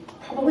be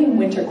probably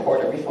winter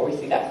quarter before we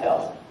see that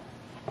filled.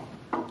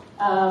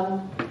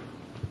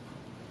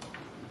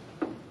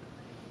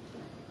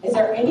 Is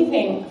there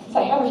anything, since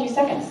I have a few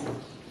seconds,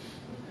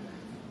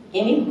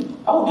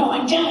 oh no,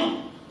 I'm done.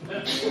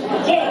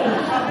 Yay.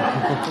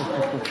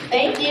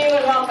 Thank you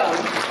and welcome.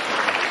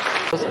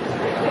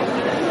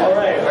 All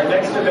right, our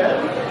next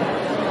event,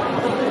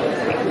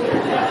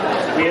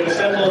 we have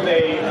assembled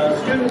a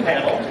student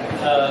panel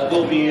who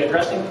will be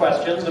addressing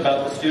questions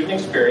about the student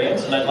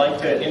experience, and I'd like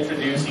to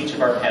introduce each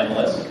of our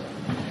panelists.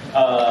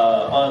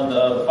 On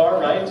the far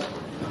right,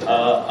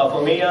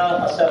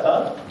 Afumia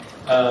Asepa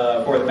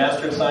for the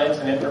Master of Science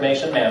in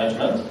Information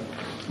Management,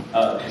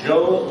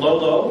 Joe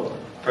Lolo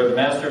for the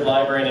Master of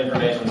Library and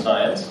Information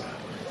Science,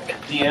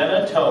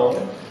 Deanna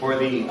Tone for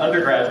the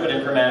undergraduate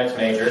informatics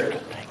major,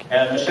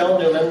 and Michelle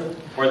Newman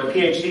for the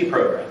PhD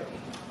program.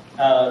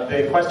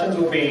 The questions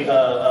will be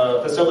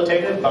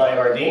facilitated by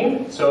our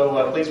dean,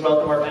 so please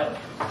welcome our panel.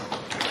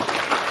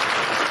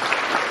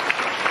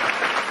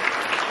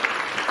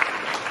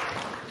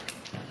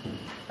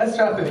 Let's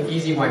start off with an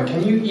easy one.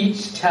 Can you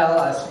each tell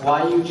us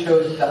why you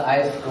chose the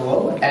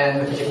iSchool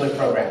and the particular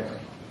program?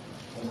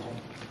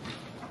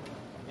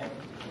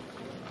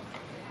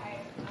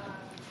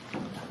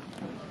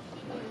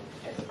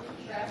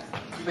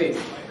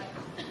 Please.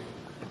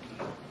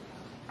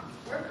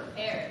 We're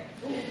prepared.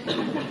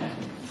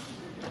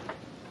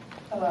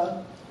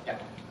 Hello? Yeah.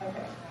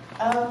 Okay.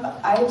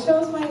 I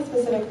chose my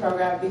specific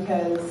program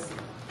because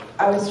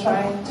I was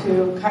trying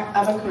to,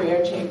 I'm a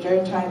career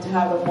changer, trying to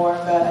have a more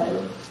of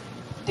a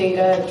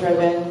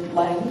data-driven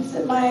lens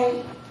in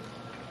my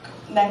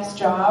next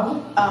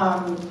job.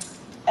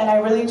 And I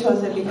really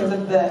chose it because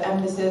of the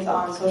emphasis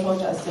on social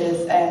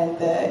justice and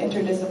the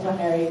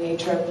interdisciplinary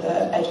nature of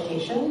the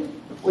education,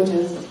 which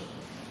is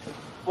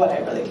what I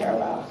really care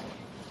about.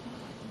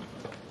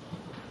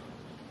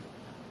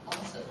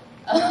 Awesome.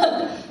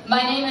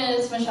 My name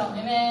is Michelle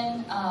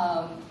Newman.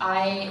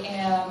 I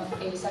am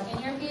a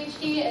second-year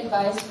PhD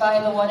advised by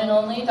the one and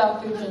only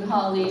Dr.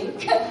 Junha Lee.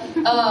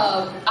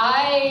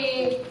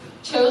 I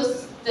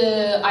chose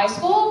the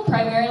iSchool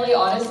primarily,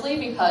 honestly,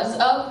 because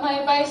of my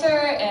advisor,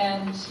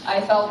 and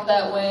I felt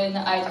that when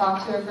I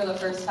talked to her for the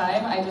first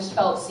time, I just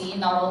felt seen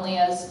not only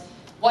as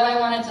what I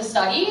wanted to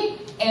study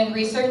and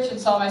research and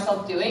saw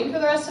myself doing for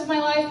the rest of my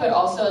life, but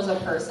also as a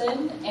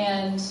person.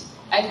 And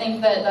I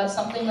think that that's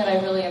something that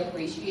I really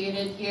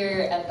appreciated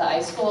here at the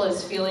iSchool,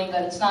 is feeling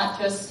that it's not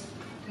just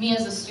me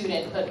as a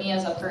student, but me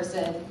as a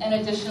person. And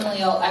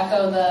additionally, I'll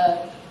echo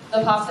the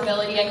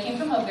possibility. I came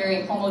from a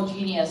very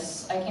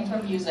homogeneous, I came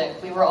from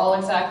music. We were all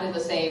exactly the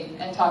same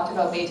and talked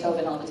about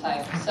Beethoven all the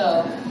time.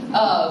 So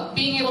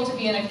being able to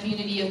be in a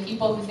community of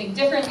people who think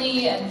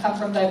differently and come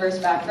from diverse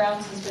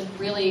backgrounds has been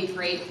really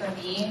great for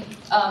me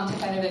to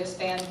kind of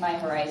expand my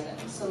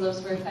horizons. So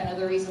those were kind of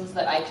the reasons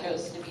that I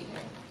chose to be here.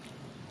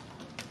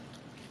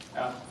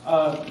 Yeah.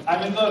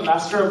 I'm in the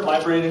Master of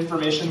Library and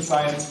Information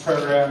Science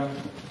program.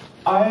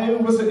 I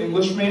was an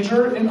English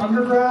major in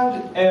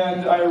undergrad,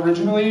 and I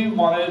originally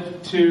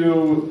wanted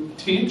to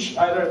teach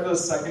either at the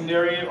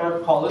secondary or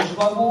college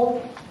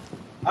level.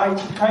 I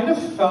kind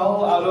of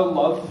fell out of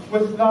love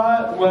with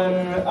that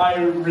when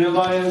I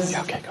realized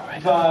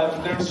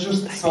that there's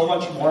just so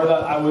much more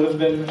that I would have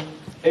been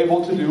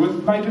able to do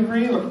with my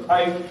degree.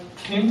 I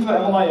came to the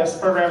MLIS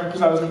program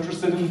because I was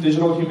interested in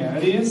digital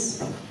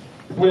humanities,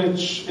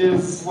 which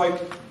is like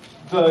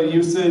the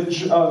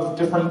usage of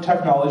different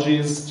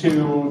technologies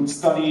to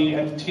study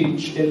and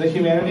teach in the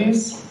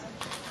humanities.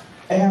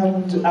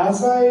 And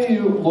as I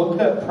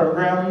looked at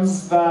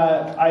programs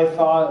that I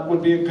thought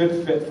would be a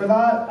good fit for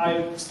that,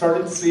 I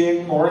started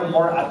seeing more and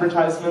more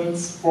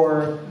advertisements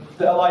for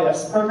the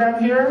LIS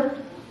program here.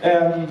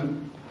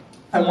 And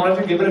I wanted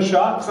to give it a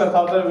shot because I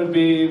thought that it would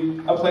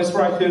be a place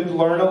where I could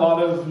learn a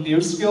lot of new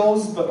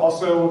skills, but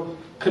also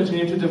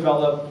continue to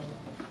develop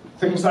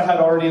things I had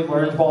already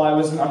learned while I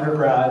was an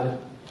undergrad.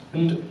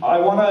 And I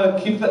want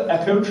to keep the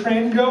echo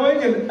train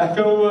going and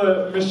echo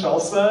what Michelle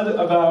said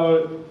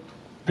about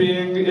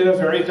being in a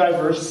very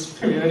diverse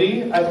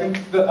community. I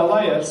think the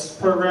LIS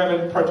program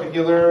in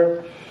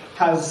particular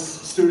has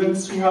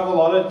students who have a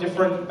lot of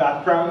different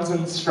backgrounds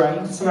and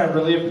strengths, and I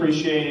really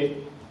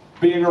appreciate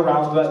being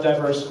around that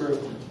diverse group.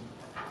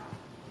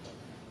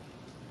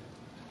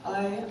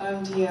 Hi,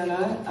 I'm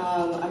Deanna.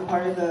 I'm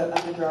part of the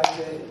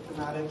undergraduate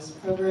informatics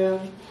program.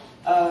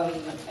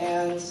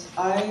 And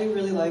I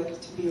really like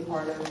to be a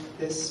part of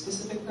this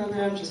specific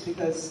program just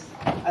because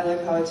I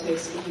like how it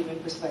takes a human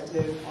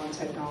perspective on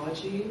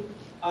technology.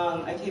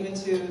 I came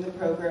into the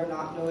program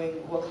not knowing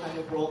what kind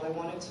of role I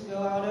wanted to go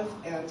out of,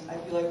 and I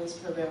feel like this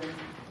program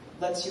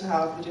lets you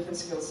have the different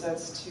skill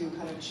sets to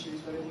kind of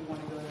choose whether you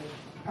want to go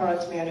to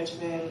product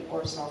management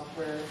or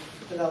software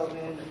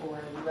development or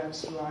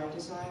UX UI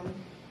design.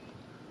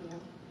 Yeah.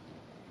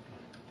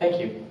 Thank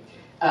you.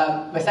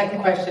 My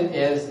second question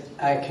is,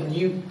 can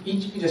you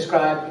each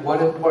describe one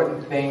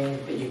important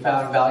thing that you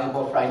found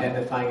valuable for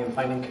identifying and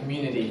finding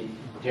community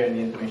during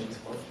the information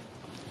school?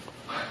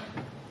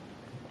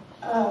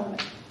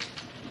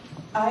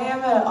 I am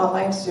an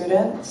online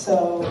student,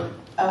 so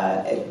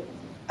I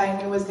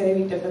knew it was going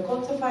to be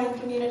difficult to find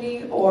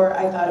community, or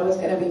I thought it was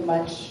going to be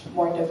much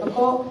more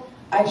difficult.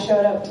 I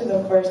showed up to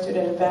the first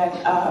student event,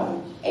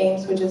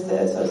 AIMS, which is the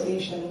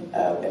Association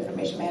of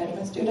Information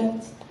Management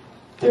Students,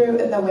 through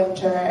in the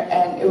winter,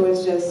 and it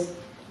was just,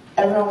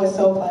 everyone was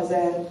so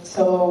pleasant,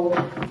 so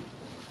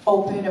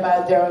open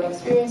about their own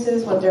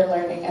experiences, what they're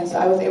learning, and so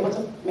I was able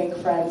to make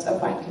friends and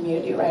find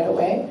community right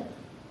away.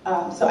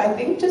 So I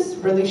think just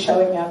really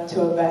showing up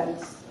to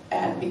events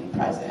and being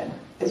present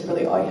is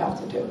really all you have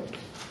to do.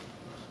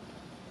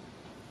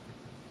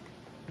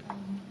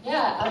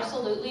 Yeah,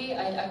 absolutely.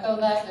 I'd echo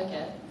that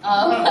again.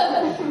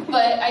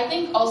 But I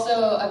think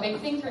also a big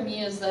thing for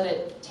me is that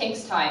it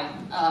takes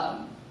time.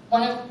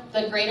 One of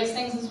the greatest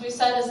things, as we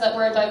said, is that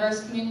we're a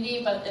diverse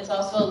community, but it's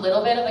also a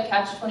little bit of a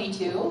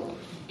catch-22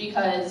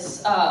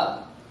 because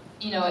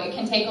it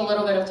can take a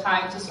little bit of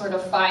time to sort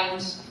of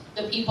find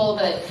the people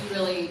that you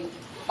really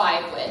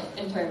vibe with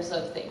in terms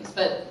of things.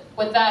 But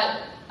with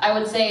that, I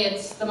would say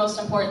it's the most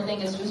important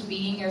thing is just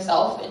being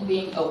yourself and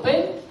being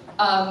open.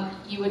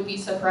 You would be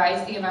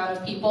surprised the amount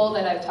of people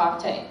that I've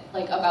talked to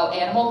about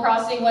Animal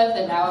Crossing with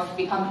and now have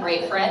become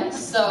great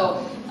friends.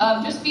 So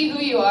just be who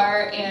you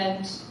are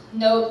and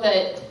note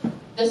that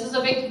this is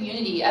a big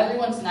community.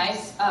 Everyone's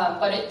nice,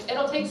 but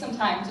it'll take some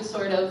time to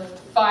sort of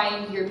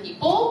find your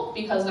people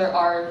because there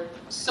are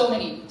so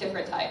many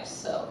different types.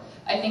 So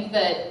I think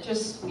that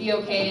just be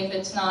okay if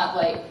it's not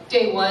like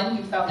day one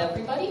you found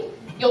everybody.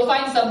 You'll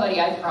find somebody,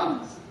 I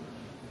promise.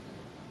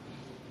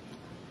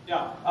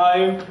 Yeah,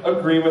 I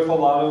agree with a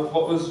lot of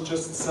what was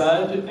just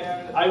said,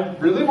 and I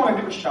really want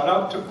to give a shout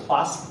out to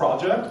class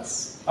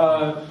projects.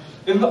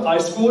 In the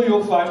iSchool,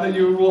 you'll find that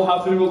you will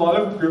have to do a lot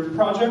of group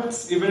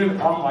projects, even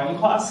in online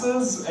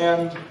classes,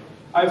 and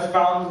I've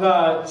found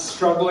that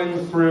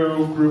struggling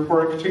through group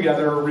work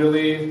together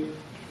really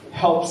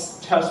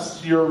helps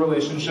test your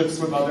relationships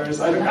with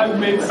others. I think I've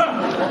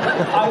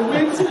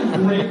made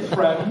some great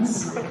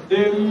friends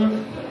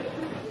in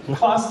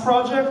class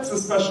projects,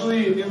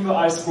 especially in the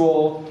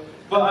iSchool.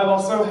 But I've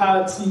also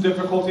had some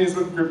difficulties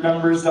with group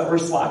members that were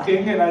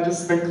slacking, and I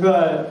just think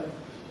that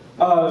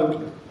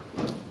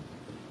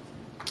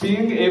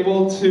being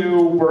able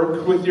to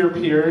work with your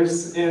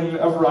peers in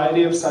a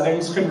variety of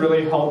settings can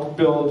really help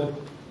build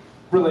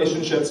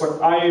relationships.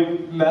 Like I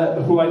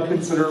met who I'd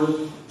consider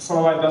some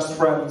of my best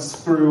friends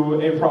through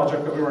a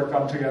project that we worked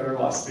on together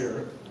last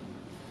year.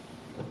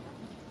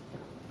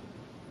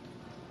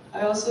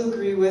 I also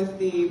agree with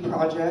the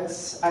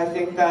projects. I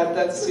think that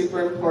that's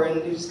super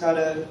important. You just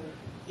gotta,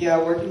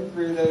 working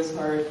through those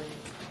hard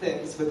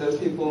things with those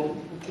people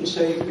can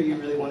show you who you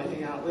really want to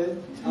hang out with.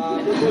 And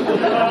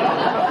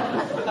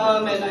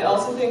I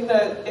also think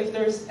that if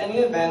there's any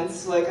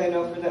events, like I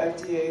know for the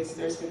FTAs,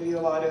 there's going to be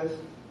a lot of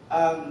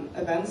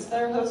events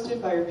that are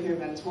hosted by your peer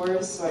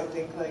mentors. So I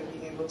think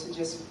being able to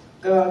just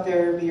go out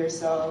there, be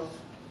yourself,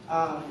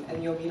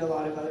 and you'll meet a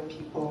lot of other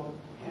people,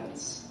 and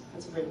that's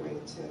a great way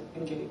to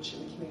engage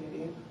in the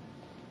community.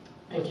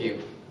 Thank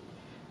you.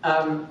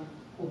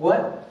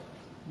 What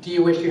do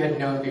you wish you had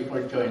known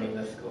before joining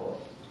the school?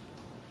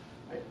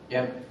 Right.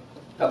 Yep.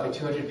 Roughly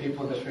 200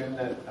 people in this room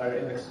that are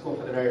in the school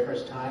for the very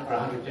first time, or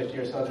 150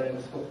 or so that are in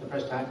the school for the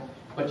first time.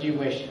 What do you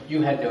wish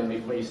you had known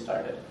before you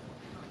started?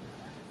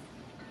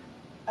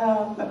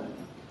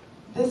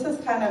 This has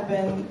kind of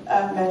been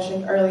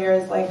mentioned earlier,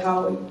 is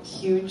how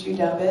huge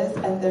UW is,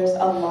 and there's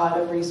a lot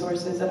of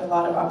resources and a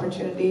lot of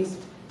opportunities.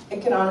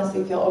 It can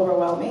honestly feel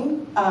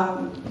overwhelming.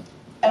 And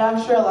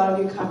I'm sure a lot of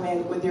you come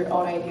in with your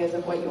own ideas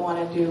of what you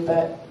want to do,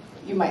 but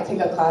you might take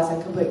a class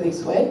and completely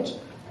switch.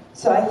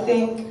 So I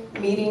think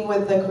meeting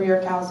with the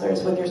career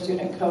counselors, with your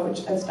student coach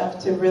and stuff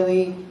to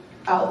really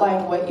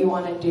outline what you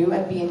want to do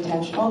and be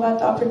intentional about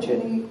the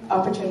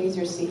opportunities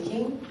you're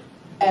seeking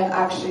and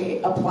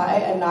actually apply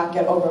and not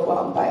get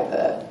overwhelmed by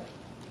the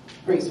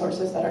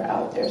resources that are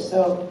out there.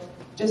 So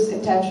just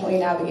intentionally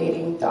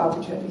navigating the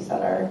opportunities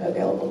that are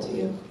available to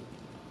you.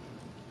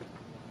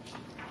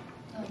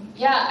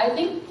 Yeah, I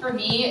think for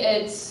me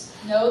it's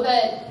know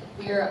that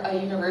we're a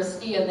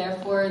university and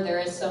therefore there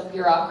is some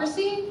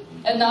bureaucracy,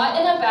 and not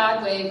in a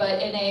bad way,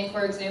 but in a,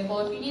 for example,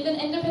 if you need an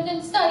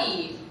independent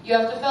study, you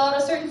have to fill out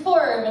a certain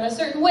form in a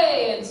certain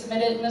way and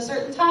submit it in a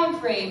certain time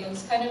frame.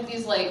 It's kind of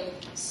these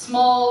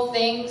small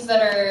things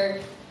that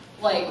are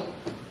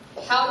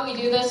how do we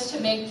do this to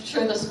make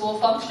sure the school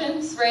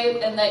functions,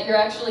 right? And that you're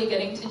actually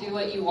getting to do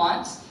what you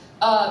want.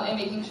 And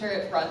making sure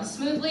it runs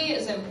smoothly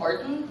is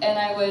important, and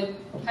I would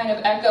kind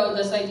of echo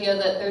this idea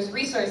that there's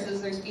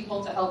resources, there's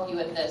people to help you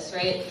with this,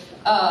 right?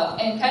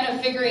 And kind of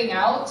figuring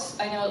out,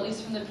 I know at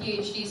least from the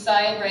PhD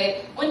side,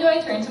 right, when do I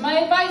turn to my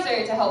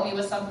advisor to help me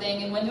with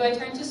something, and when do I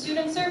turn to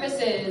student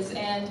services?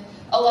 And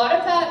a lot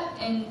of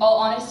that, in all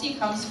honesty,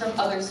 comes from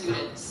other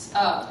students.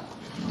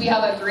 We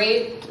have a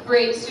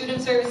great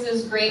student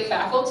services, great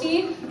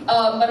faculty,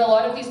 but a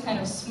lot of these kind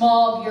of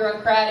small,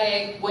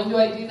 bureaucratic, when do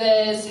I do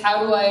this,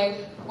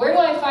 where do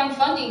I find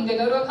funding to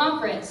go to a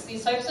conference?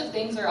 These types of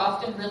things are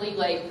often really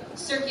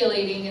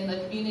circulating in the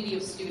community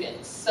of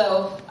students.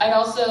 So I'd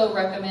also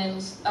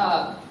recommend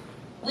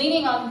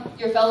leaning on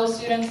your fellow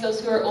students, those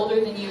who are older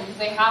than you, because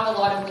they have a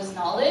lot of this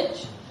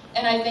knowledge.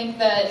 And I think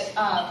that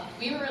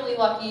we were really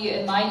lucky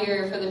in my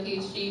year for the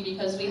PhD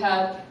because we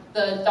had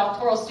the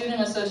Doctoral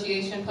Student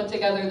Association put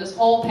together this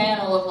whole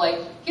panel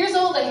of here's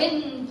all the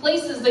hidden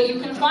places that you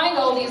can find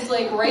all these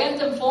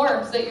random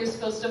forms that you're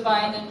supposed to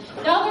find, and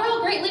now they're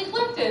all greatly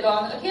collected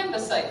on a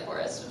Canvas site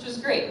for us, which is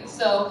great.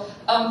 So,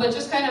 but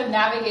just kind of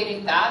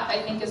navigating that,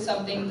 I think, is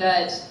something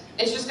that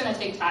it's just going to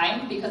take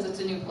time because it's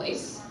a new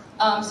place.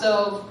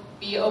 So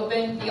be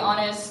open, be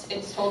honest.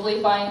 It's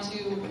totally fine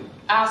to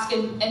ask,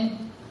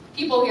 and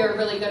people here are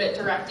really good at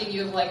directing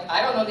you of like,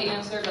 I don't know the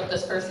answer, but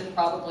this person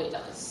probably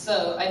does.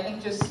 So I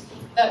think just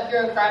that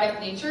bureaucratic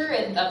nature,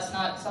 and that's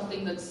not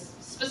something that's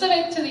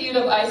specific to the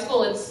UW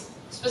iSchool, it's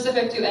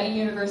specific to any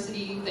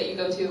university that you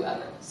go to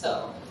ever.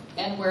 So,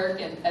 and work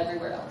and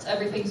everywhere else.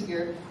 Everything's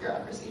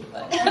bureaucracy,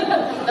 but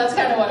that's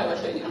kind of what I wish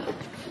I knew.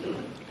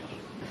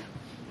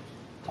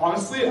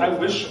 Honestly, I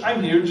wish I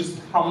knew just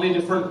how many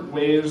different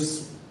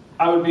ways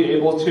I would be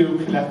able to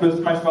connect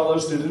with my fellow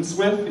students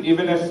with,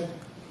 even if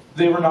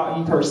they were not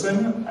in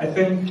person. I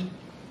think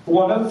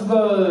one of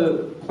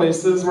the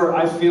places where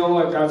I feel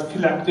like I've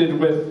connected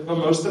with the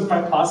most of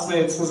my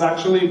classmates has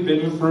actually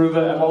been through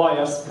the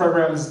MLIS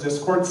program's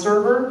Discord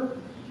server.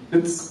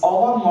 It's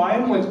all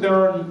online, like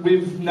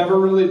we've never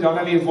really done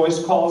any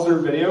voice calls or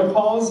video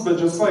calls, but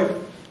just like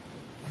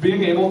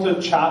being able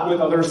to chat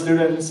with other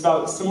students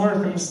about similar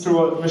things to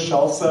what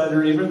Michelle said,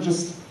 or even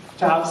just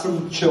to have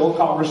some chill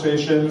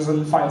conversations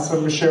and find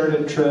some shared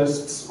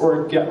interests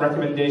or get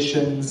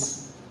recommendations.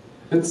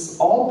 It's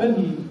all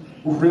been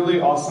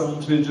really awesome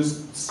to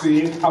just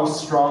see how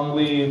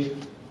strongly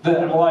the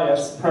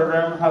MLIS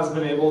program has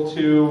been able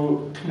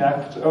to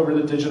connect over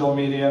the digital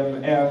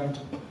medium, and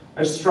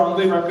I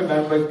strongly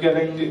recommend like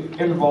getting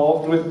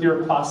involved with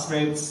your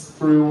classmates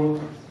through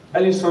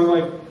any sort of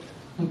like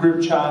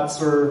group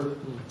chats or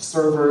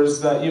servers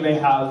that you may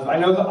have. I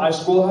know that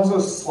iSchool has a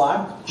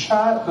Slack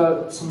chat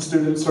that some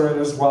students are in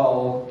as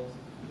well.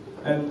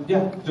 And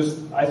yeah,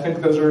 I think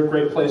those are a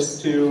great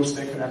place to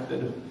stay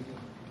connected.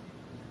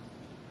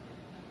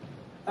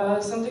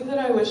 Something that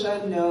I wish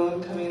I'd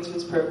known coming into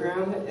this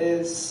program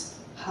is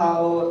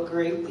how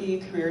great the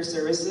career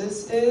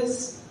services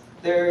is.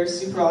 They're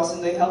super awesome.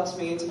 They helped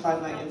me to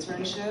find my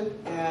internship,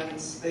 and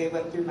they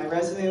went through my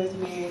resume with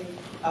me.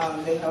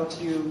 They helped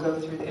you go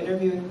through the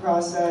interviewing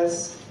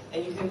process,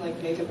 and you can like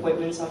make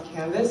appointments on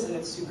Canvas, and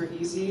it's super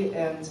easy.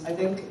 And I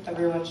think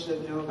everyone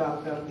should know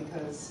about them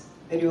because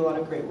they do a lot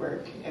of great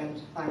work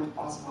and find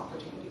awesome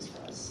opportunities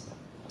for us.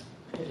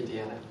 Thank you,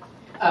 Deanna.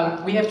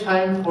 We have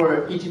time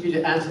for each of you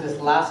to answer this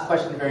last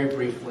question very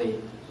briefly,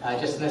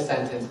 just in a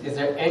sentence. Is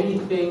there any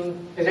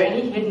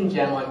hidden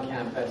gem on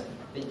campus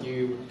that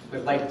you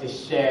would like to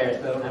share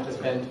so they don't have to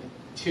spend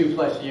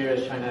 2+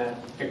 years trying to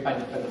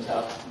find it for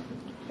themselves?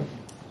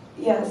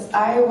 Yes,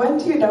 I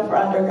went to UW for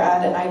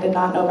undergrad and I did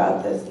not know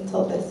about this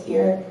until this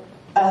year.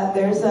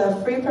 There's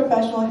a free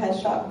professional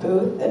headshot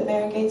booth in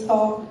Mary Gates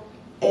Hall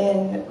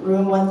in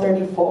room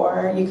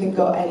 134. You can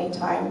go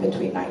anytime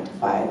between 9 to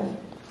 5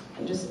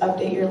 and just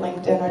update your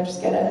LinkedIn or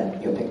just get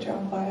your picture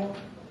on file.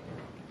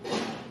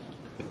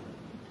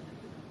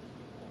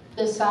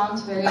 This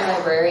sounds very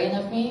librarian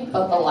of me,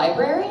 but the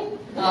library?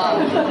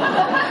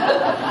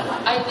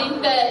 I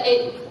think that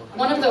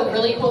one of the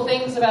really cool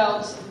things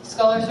about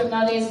scholarship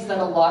nowadays is that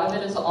a lot of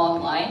it is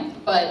online,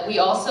 but we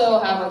also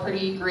have a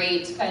pretty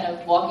great kind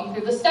of walking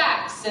through the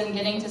stacks and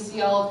getting to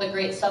see all of the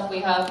great stuff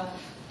we have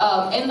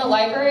in the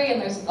library,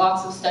 and there's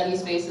lots of study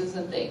spaces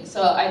and things.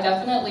 So I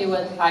definitely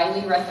would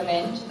highly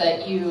recommend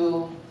that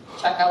you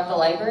check out the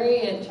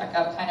library and check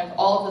out kind of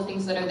all of the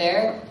things that are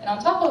there. And on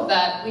top of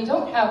that, we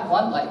don't have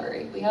one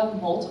library, we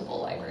have multiple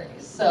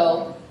libraries.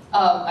 So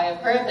I have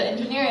heard the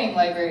engineering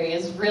library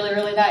is really,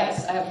 really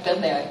nice. I haven't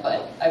been there,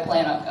 but I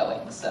plan on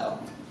going. So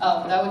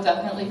that would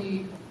definitely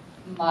be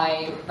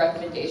my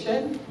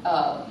recommendation,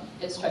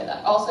 is try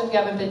that. Also, if you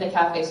haven't been to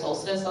Cafe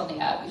Solstice on the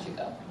app, you should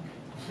go.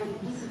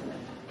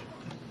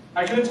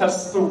 I can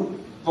attest to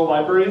the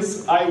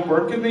libraries. I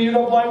work in the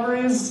UW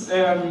libraries,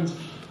 and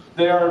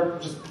they are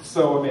just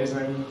so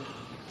amazing.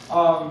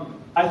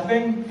 I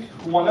think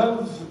one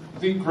of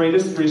the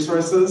greatest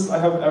resources I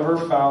have ever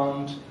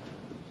found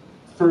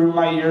through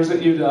my years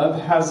at UW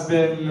has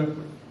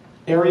been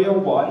Area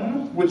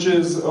 1, which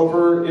is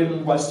over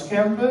in West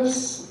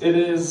Campus. It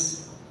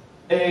is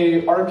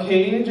a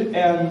arcade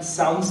and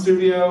sound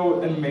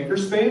studio and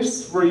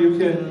makerspace where you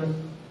can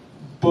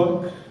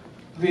book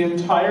the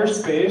entire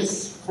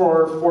space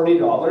for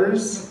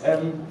 $40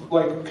 and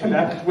like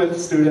connect with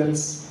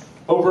students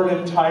over an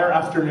entire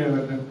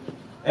afternoon.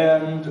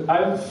 And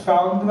I've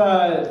found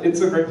that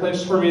it's a great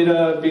place for me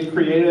to be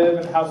creative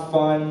and have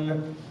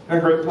fun, and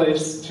a great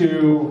place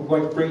to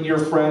like bring your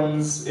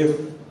friends if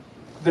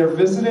they're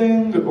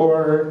visiting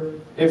or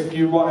if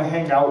you want to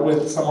hang out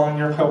with someone in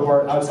your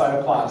cohort outside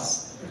of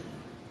class.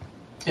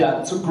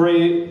 Yeah, it's a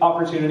great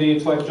opportunity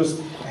to like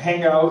just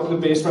hang out in the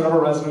basement of a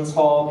residence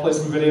hall, play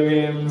some video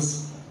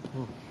games.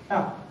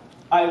 Yeah,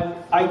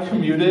 I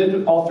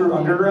commuted all through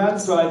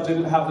undergrad, so I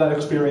didn't have that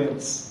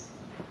experience,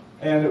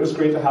 and it was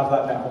great to have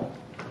that now.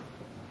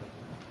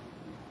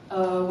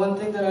 One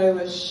thing that I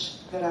wish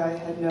that I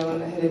had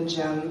known, a hidden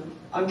gem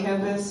on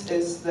campus,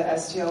 is the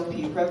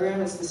STLP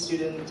program. It's the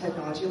Student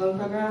Technology Loan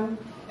Program,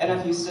 and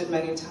I've used it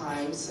many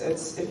times.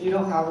 It's if you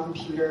don't have a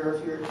computer, or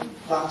if your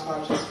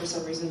laptop just for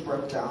some reason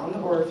broke down,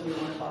 or if you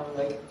want to borrow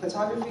like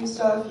photography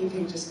stuff, you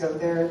can just go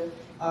there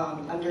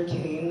under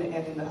Kane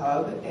and in the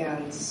hub,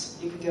 and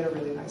you can get a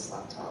really nice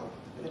laptop,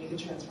 and then you can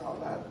transfer all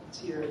that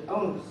to your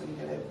own when you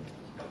get it.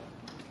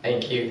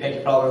 Thank you. Thank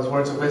you for all those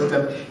words of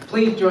wisdom.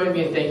 Please join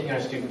me in thanking our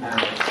student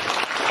panel.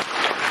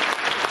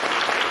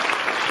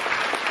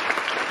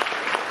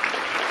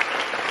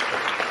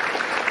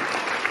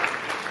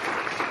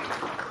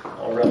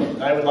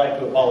 I would like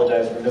to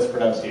apologize for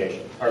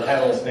mispronunciation. Our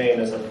panelist's name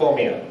is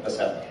Aphomia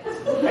Sept.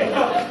 Thank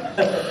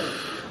you.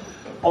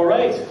 All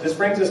right, this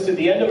brings us to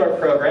the end of our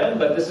program,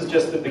 but this is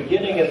just the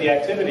beginning of the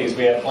activities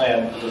we have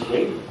planned this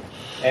week.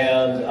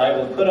 And I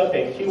will put up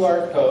a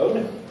QR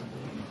code.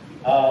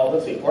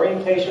 Let's see,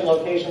 orientation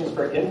locations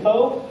for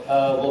info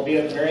will be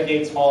at the Mary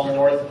Gates Hall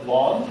North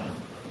Lawn.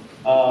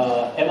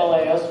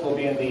 MLIS will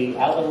be in the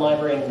Allen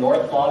Library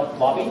North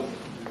Lobby.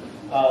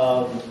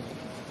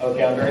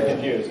 Okay, I'm very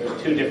confused.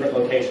 There's two different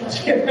locations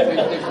here.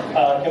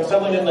 Can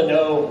someone in the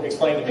know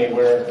explain to me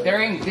where?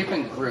 They're in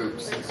different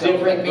groups. So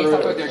Different based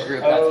off of their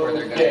group, that's where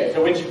they're going. Okay,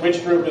 so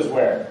which group is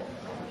where?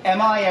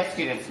 MLIS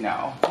students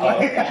know.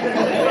 Okay.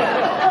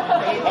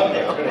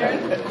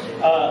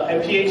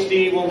 And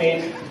PhD will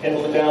meet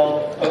in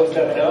Liddell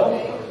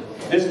 070.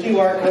 This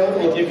QR code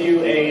will give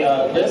you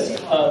a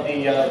list of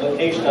the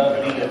location of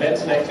the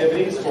events and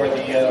activities for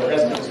the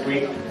rest of this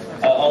week.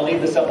 I'll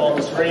leave this up on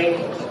the screen.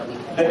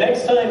 The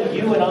next time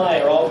you and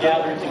I are all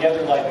gathered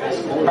together like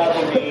this will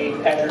probably be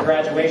at your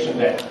graduation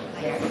day.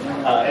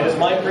 It is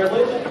my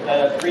privilege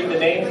to read the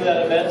names of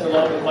that event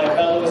along with my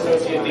fellow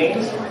associate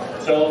deans.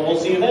 So we'll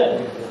see you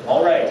then.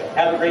 All right.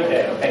 Have a great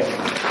day. Thank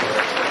you.